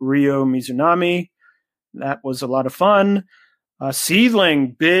versus Ryo Mizunami. That was a lot of fun.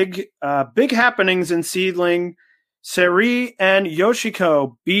 Seedling, big happenings in Seedling. Seri and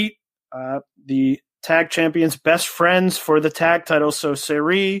Yoshiko beat the tag champions, best friends for the tag title. So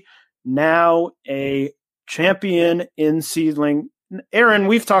Seri, now a champion in Seedling. Aaron,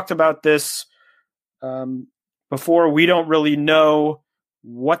 we've talked about this before. We don't really know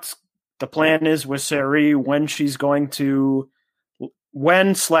what's the plan is with Seri, when she's going to,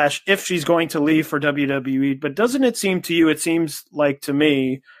 if she's going to leave for WWE. But doesn't it seem to you, it seems like to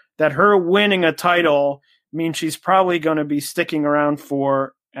me, that her winning a title means she's probably going to be sticking around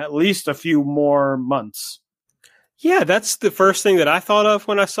for at least a few more months? Yeah, that's the first thing that I thought of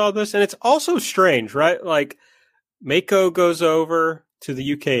when I saw this. And it's also strange, right? Like, Mako goes over to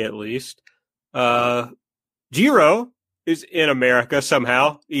the UK at least. Jiro is in America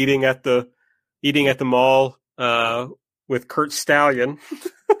somehow, eating at the mall with Kurt Stallion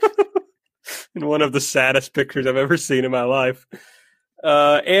in one of the saddest pictures I've ever seen in my life.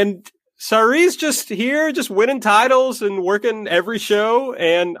 And Sari's just here, just winning titles and working every show,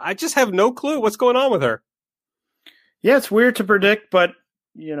 and I just have no clue what's going on with her. Yeah, it's weird to predict, but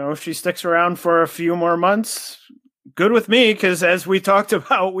if she sticks around for a few more months, good with me, because as we talked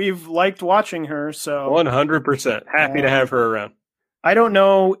about, we've liked watching her. So 100% happy to have her around. I don't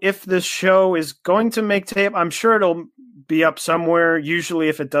know if this show is going to make tape. I'm sure it'll be up somewhere. Usually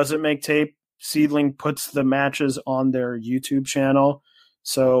if it doesn't make tape, Seedling puts the matches on their YouTube channel.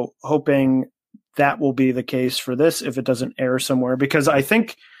 So hoping that will be the case for this if it doesn't air somewhere, because I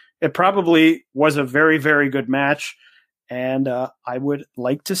think it probably was a very, very good match, and I would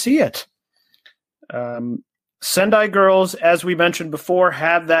like to see it. Sendai girls, as we mentioned before,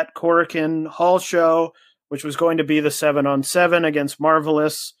 had that Korakuen Hall show, which was going to be the 7-on-7 against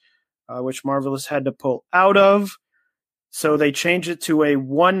Marvelous, which Marvelous had to pull out of. So they changed it to a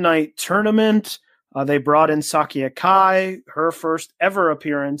one-night tournament. They brought in Saki Akai, her first ever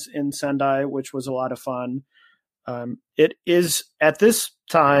appearance in Sendai, which was a lot of fun. It is, at this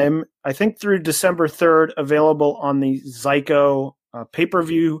time, I think through December 3rd, available on the Zyko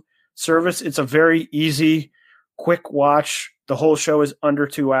pay-per-view service. It's a very easy, quick watch. The whole show is under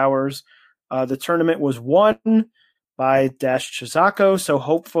 2 hours. The tournament was won by Dash Chizako, so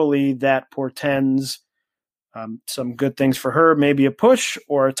hopefully that portends some good things for her, maybe a push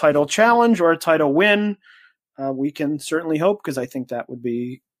or a title challenge or a title win. We can certainly hope, because I think that would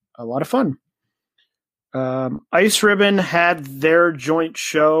be a lot of fun. Ice Ribbon had their joint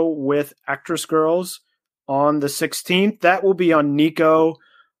show with Actress Girls on the 16th. That will be on Nico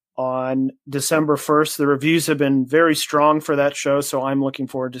on December 1st. The reviews have been very strong for that show, so I'm looking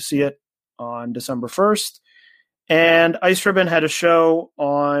forward to see it on December 1st. And Ice Ribbon had a show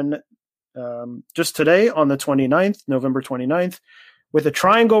on just today on the 29th, November 29th, with a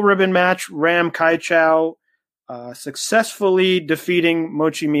triangle ribbon match. Ram Kaichou successfully defeating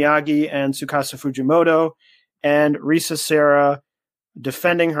Mochi Miyagi and Tsukasa Fujimoto, and Risa Sera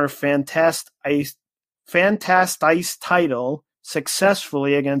defending her Fantast Ice title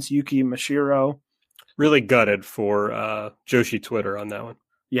successfully against Yuki Mashiro. Really gutted for Joshi Twitter on that one.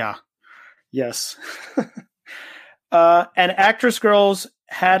 Yeah. Yes. And Actress Girls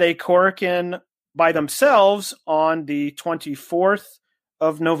had a Korakuen by themselves on the 24th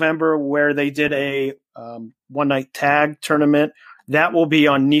of November, where they did a one-night tag tournament. That will be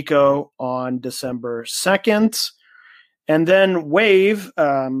on Nico on December 2nd. And then Wave,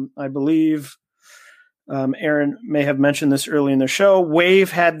 I believe Aaron may have mentioned this early in the show,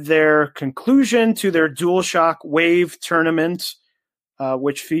 Wave had their conclusion to their DualShock Wave tournament,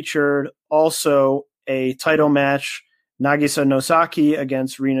 which featured also a title match, Nagisa Nozaki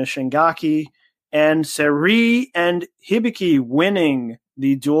against Rina Shingaki, and Seri and Hibiki winning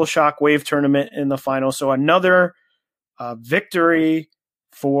the DualShock Wave tournament in the final. So another victory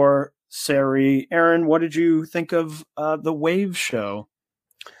for Seri. Aaron, what did you think of the Wave show?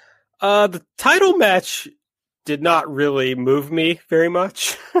 The title match did not really move me very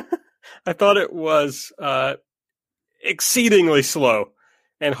much. I thought it was exceedingly slow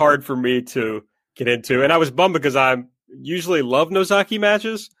and hard for me to get into. And I was bummed because I usually love Nozaki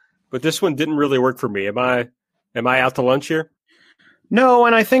matches, but this one didn't really work for me. Am I out to lunch here? No,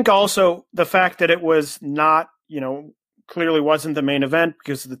 and I think also the fact that it was not, clearly wasn't the main event,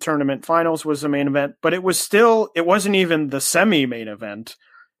 because the tournament finals was the main event, but it wasn't even the semi-main event.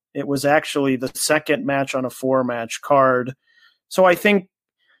 It was actually the second match on a 4-match card. So I think,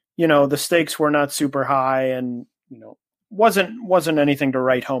 the stakes were not super high, and, wasn't anything to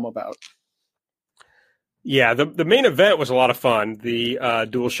write home about. Yeah, the main event was a lot of fun. The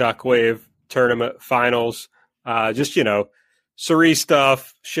DualShock Wave tournament finals, Suri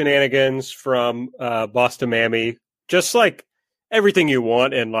stuff, shenanigans from Boston Mammy, just like everything you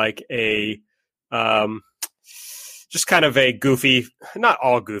want in like a just kind of a goofy, not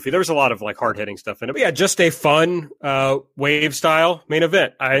all goofy. There was a lot of like hard hitting stuff in it, but yeah, just a fun Wave style main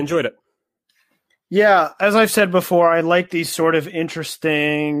event. I enjoyed it. Yeah, as I've said before, I like these sort of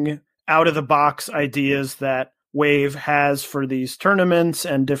interesting out of the box ideas that Wave has for these tournaments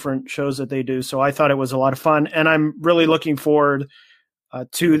and different shows that they do. So I thought it was a lot of fun, and I'm really looking forward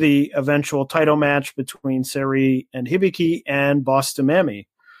to the eventual title match between Seri and Hibiki and Boss Mami.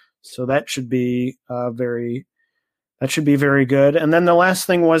 So that should be very good. And then the last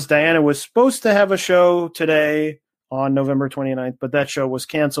thing was Diana was supposed to have a show today on November 29th, but that show was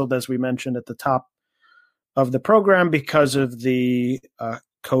canceled, as we mentioned at the top of the program, because of the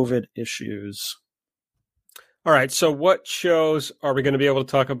COVID issues. All right, so what shows are we going to be able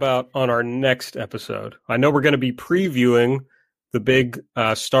to talk about on our next episode? I know we're going to be previewing the big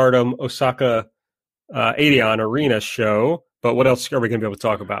Stardom Osaka Adion Arena show, but what else are we going to be able to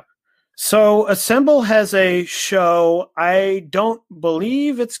talk about? So Assemble has a show. I don't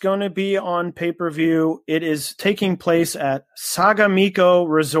believe it's going to be on pay-per-view. It is taking place at Sagamiko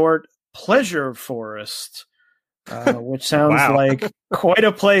Resort Pleasure Forest, which sounds Wow. like quite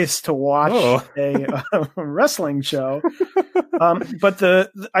a place to watch a wrestling show. But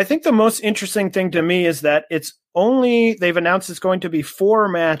I think the most interesting thing to me is that they've announced it's going to be 4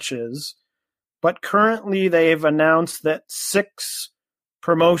 matches, but currently they've announced that 6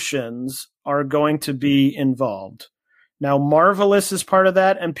 promotions are going to be involved. Now, Marvelous is part of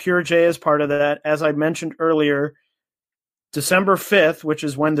that, and Pure J is part of that. As I mentioned earlier, December 5th, which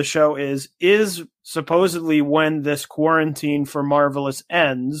is when the show is supposedly when this quarantine for Marvelous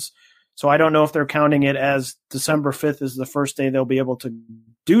ends. So I don't know if they're counting it as December 5th is the first day they'll be able to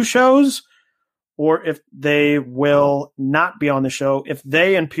do shows, or if they will not be on the show. If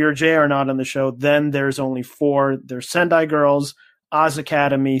they and Pure J are not on the show, then there's only 4. There's Sendai Girls, Oz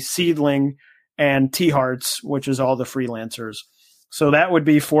Academy, Seedling, and T-Hearts, which is all the freelancers. So that would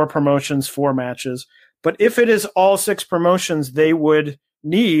be 4 promotions, 4 matches. But if it is all 6 promotions, they would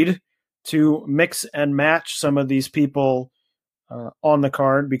need to mix and match some of these people on the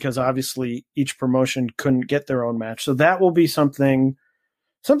card, because obviously each promotion couldn't get their own match. So that will be something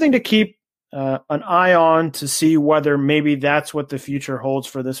to keep an eye on, to see whether maybe that's what the future holds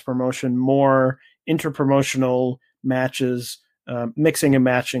for this promotion, more interpromotional matches, mixing and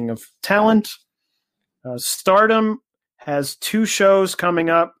matching of talent. Stardom has 2 shows coming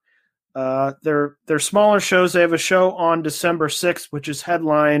up. They're smaller shows. They have a show on December 6th, which is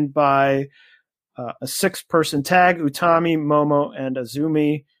headlined by a 6-person tag, Utami, Momo, and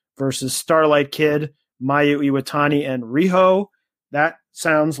Azumi, versus Starlight Kid, Mayu Iwatani, and Riho. That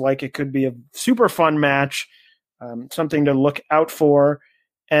sounds like it could be a super fun match, something to look out for.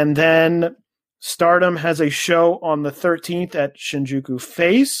 And then Stardom has a show on the 13th at Shinjuku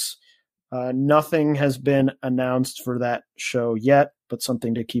Face. Nothing has been announced for that show yet, but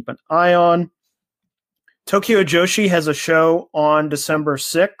something to keep an eye on. Tokyo Joshi has a show on December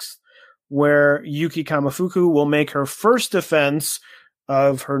 6th where Yuki Kamafuku will make her first defense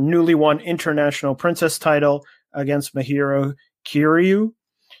of her newly won International Princess title against Mahiro Kiryu.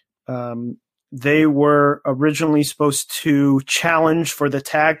 They were originally supposed to challenge for the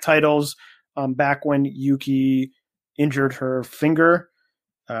tag titles back when Yuki injured her finger,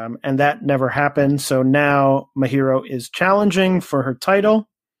 and that never happened. So now Mahiro is challenging for her title.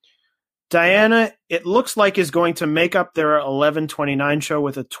 Diana, it looks like, is going to make up their 11/29 show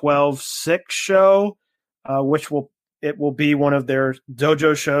with a 12/6 show, which will be one of their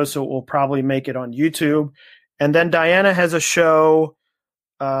dojo shows, so it will probably make it on YouTube. And then Diana has a show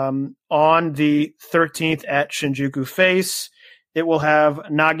on the 13th at Shinjuku Face. It will have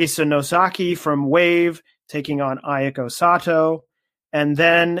Nagisa Nozaki from Wave taking on Ayako Sato. And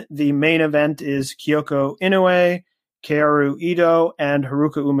then the main event is Kyoko Inoue, Kaoru Ito, and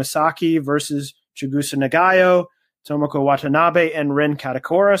Haruka Umasaki versus Chigusa Nagayo, Tomoko Watanabe, and Rin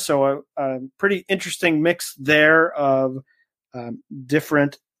Katakura. So a pretty interesting mix there of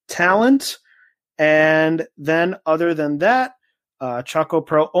different talent. And then other than that, Choco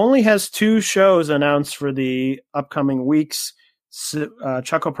Pro only has 2 shows announced for the upcoming weeks,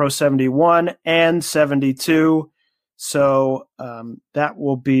 Choco Pro 71 and 72. So that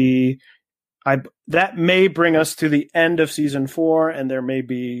will be... that may bring us to the end of season 4, and there may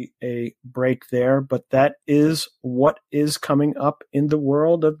be a break there, but that is what is coming up in the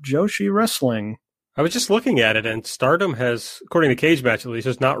world of Joshi wrestling. I was just looking at it, and Stardom has, according to Cage Match at least,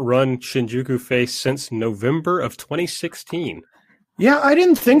 has not run Shinjuku Face since November of 2016. Yeah, I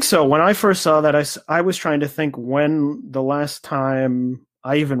didn't think so. When I first saw that, I was trying to think when the last time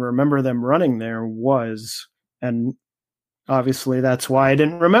I even remember them running there was, and Obviously, that's why I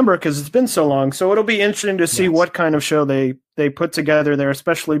didn't remember, because it's been so long. So it'll be interesting to see what kind of show they put together there,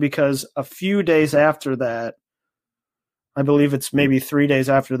 especially because a few days after that, I believe it's maybe 3 days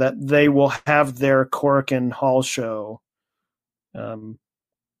after that, they will have their Korakuen Hall show. I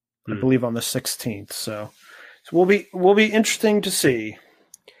believe on the 16th. So will be interesting to see.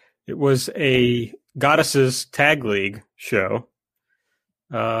 It was a Goddesses Tag League show.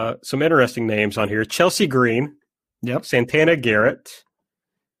 Some interesting names on here: Chelsea Green, Santana Garrett,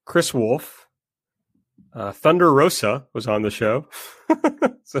 Chris Wolf, Thunder Rosa was on the show.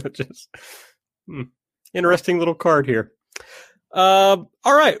 So just interesting little card here. All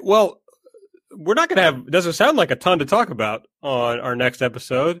right, well, we're not going to have, doesn't sound like a ton to talk about on our next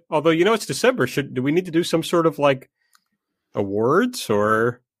episode. Although, it's December. Do we need to do some sort of like awards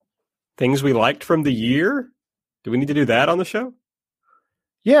or things we liked from the year? Do we need to do that on the show?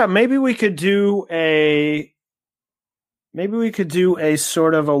 Yeah, maybe we could do a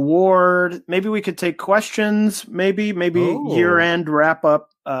sort of award. Maybe we could take questions. Maybe year-end wrap-up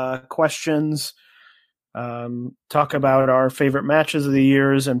questions. Talk about our favorite matches of the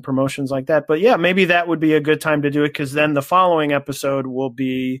years and promotions like that. But yeah, maybe that would be a good time to do it, because then the following episode will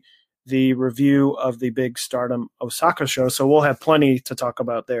be the review of the big Stardom Osaka show. So we'll have plenty to talk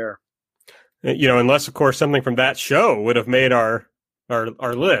about there. Unless, of course, something from that show would have made our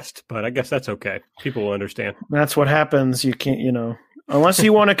list, but I guess that's okay. People will understand. That's what happens. You can't, unless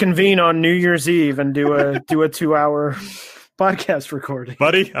you want to convene on New Year's Eve and do a 2-hour podcast recording.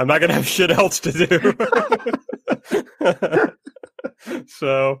 Buddy, I'm not going to have shit else to do.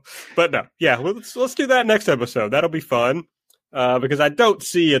 So, but no, yeah, let's do that next episode. That'll be fun, because I don't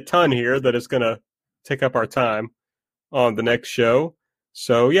see a ton here that is going to take up our time on the next show.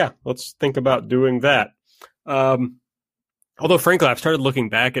 So yeah, let's think about doing that. Although, frankly, I've started looking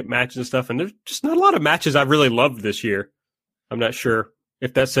back at matches and stuff, and there's just not a lot of matches I've really loved this year. I'm not sure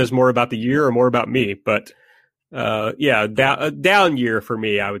if that says more about the year or more about me, but a down year for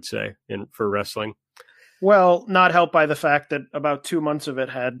me, I would say, for wrestling. Well, not helped by the fact that about 2 months of it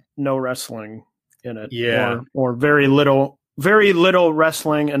had no wrestling in it. Yeah. Or very little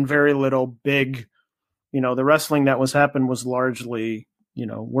wrestling and very little big, the wrestling that happened was largely,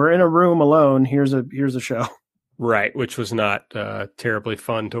 we're in a room alone. Here's a show. Right, which was not terribly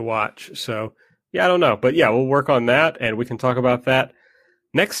fun to watch. So, yeah, I don't know. But, yeah, we'll work on that, and we can talk about that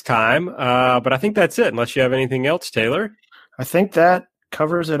next time. But I think that's it, unless you have anything else, Taylor. I think that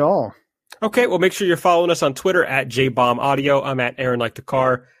covers it all. Okay, well, make sure you're following us on Twitter at JBombAudio. I'm at Aaron Like the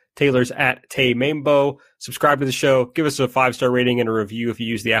Car. Taylor's at Tay Mambo. Subscribe to the show. Give us a 5-star rating and a review if you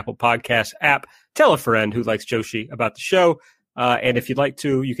use the Apple Podcast app. Tell a friend who likes Joshi about the show. And if you'd like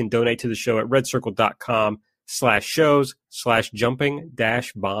to, you can donate to the show at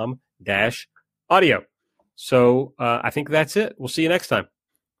redcircle.com/shows/jumping-bomb-audio. So I think that's it. We'll see you next time.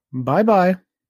 Bye-bye.